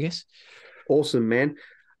thinkers, I guess. Awesome, man.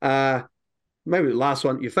 Maybe the last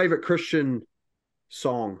one. Your favorite Christian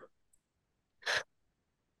song?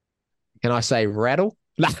 Can I say Rattle?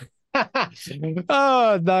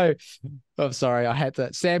 Oh no, I'm sorry. I had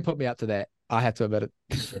to. Sam put me up to that. I had to admit it.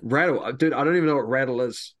 Rattle, dude. I don't even know what Rattle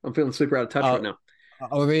is. I'm feeling super out of touch right now.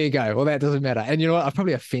 Oh, there you go. Well, that doesn't matter. And you know what? I've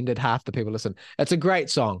probably offended half the people. Listen, it's a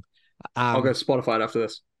great song. I'll go Spotify it after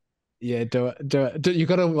this. Yeah, do it. You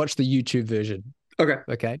got to watch the YouTube version. Okay.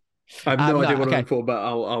 I have no idea what I'm in for, but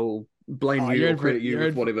I'll blame you or credit you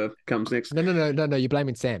with whatever comes next. No. You're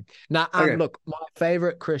blaming Sam. Now, look, my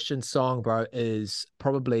favorite Christian song, bro, is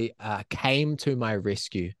probably "Came to My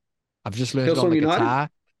Rescue." I've just learned it on the guitar.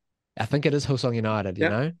 I think it is Hillsong United. You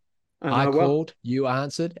know, I called, you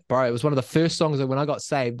answered, bro. It was one of the first songs that when I got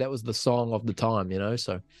saved, that was the song of the time.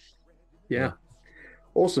 So yeah.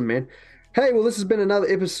 Awesome, man. Hey, well, this has been another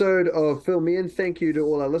episode of Fill Me In. Thank you to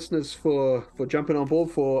all our listeners for jumping on board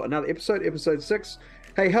for another episode, episode 6.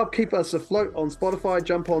 Hey, help keep us afloat on Spotify.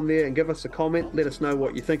 Jump on there and give us a comment. Let us know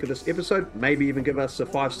what you think of this episode. Maybe even give us a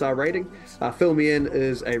 5-star rating. Fill Me In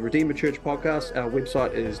is a Redeemer Church podcast. Our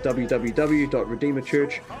website is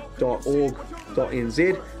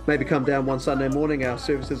www.redeemerchurch.org.nz. Maybe come down one Sunday morning. Our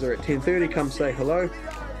services are at 10:30. Come say hello.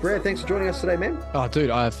 Brad, thanks for joining us today, man. Oh, dude,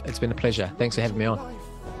 it's been a pleasure. Thanks for having me on.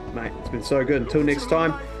 Mate, it's been so good. Until next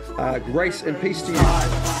time, grace and peace to you.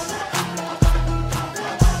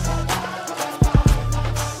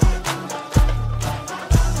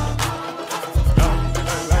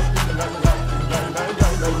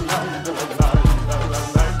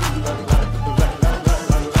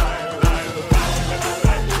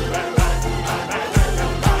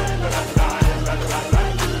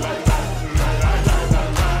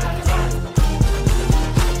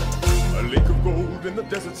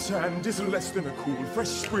 Desert sand is less than a cool, fresh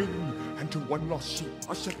spring, and to one lost sheep,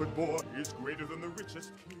 a shepherd boy is greater than the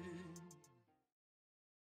richest king.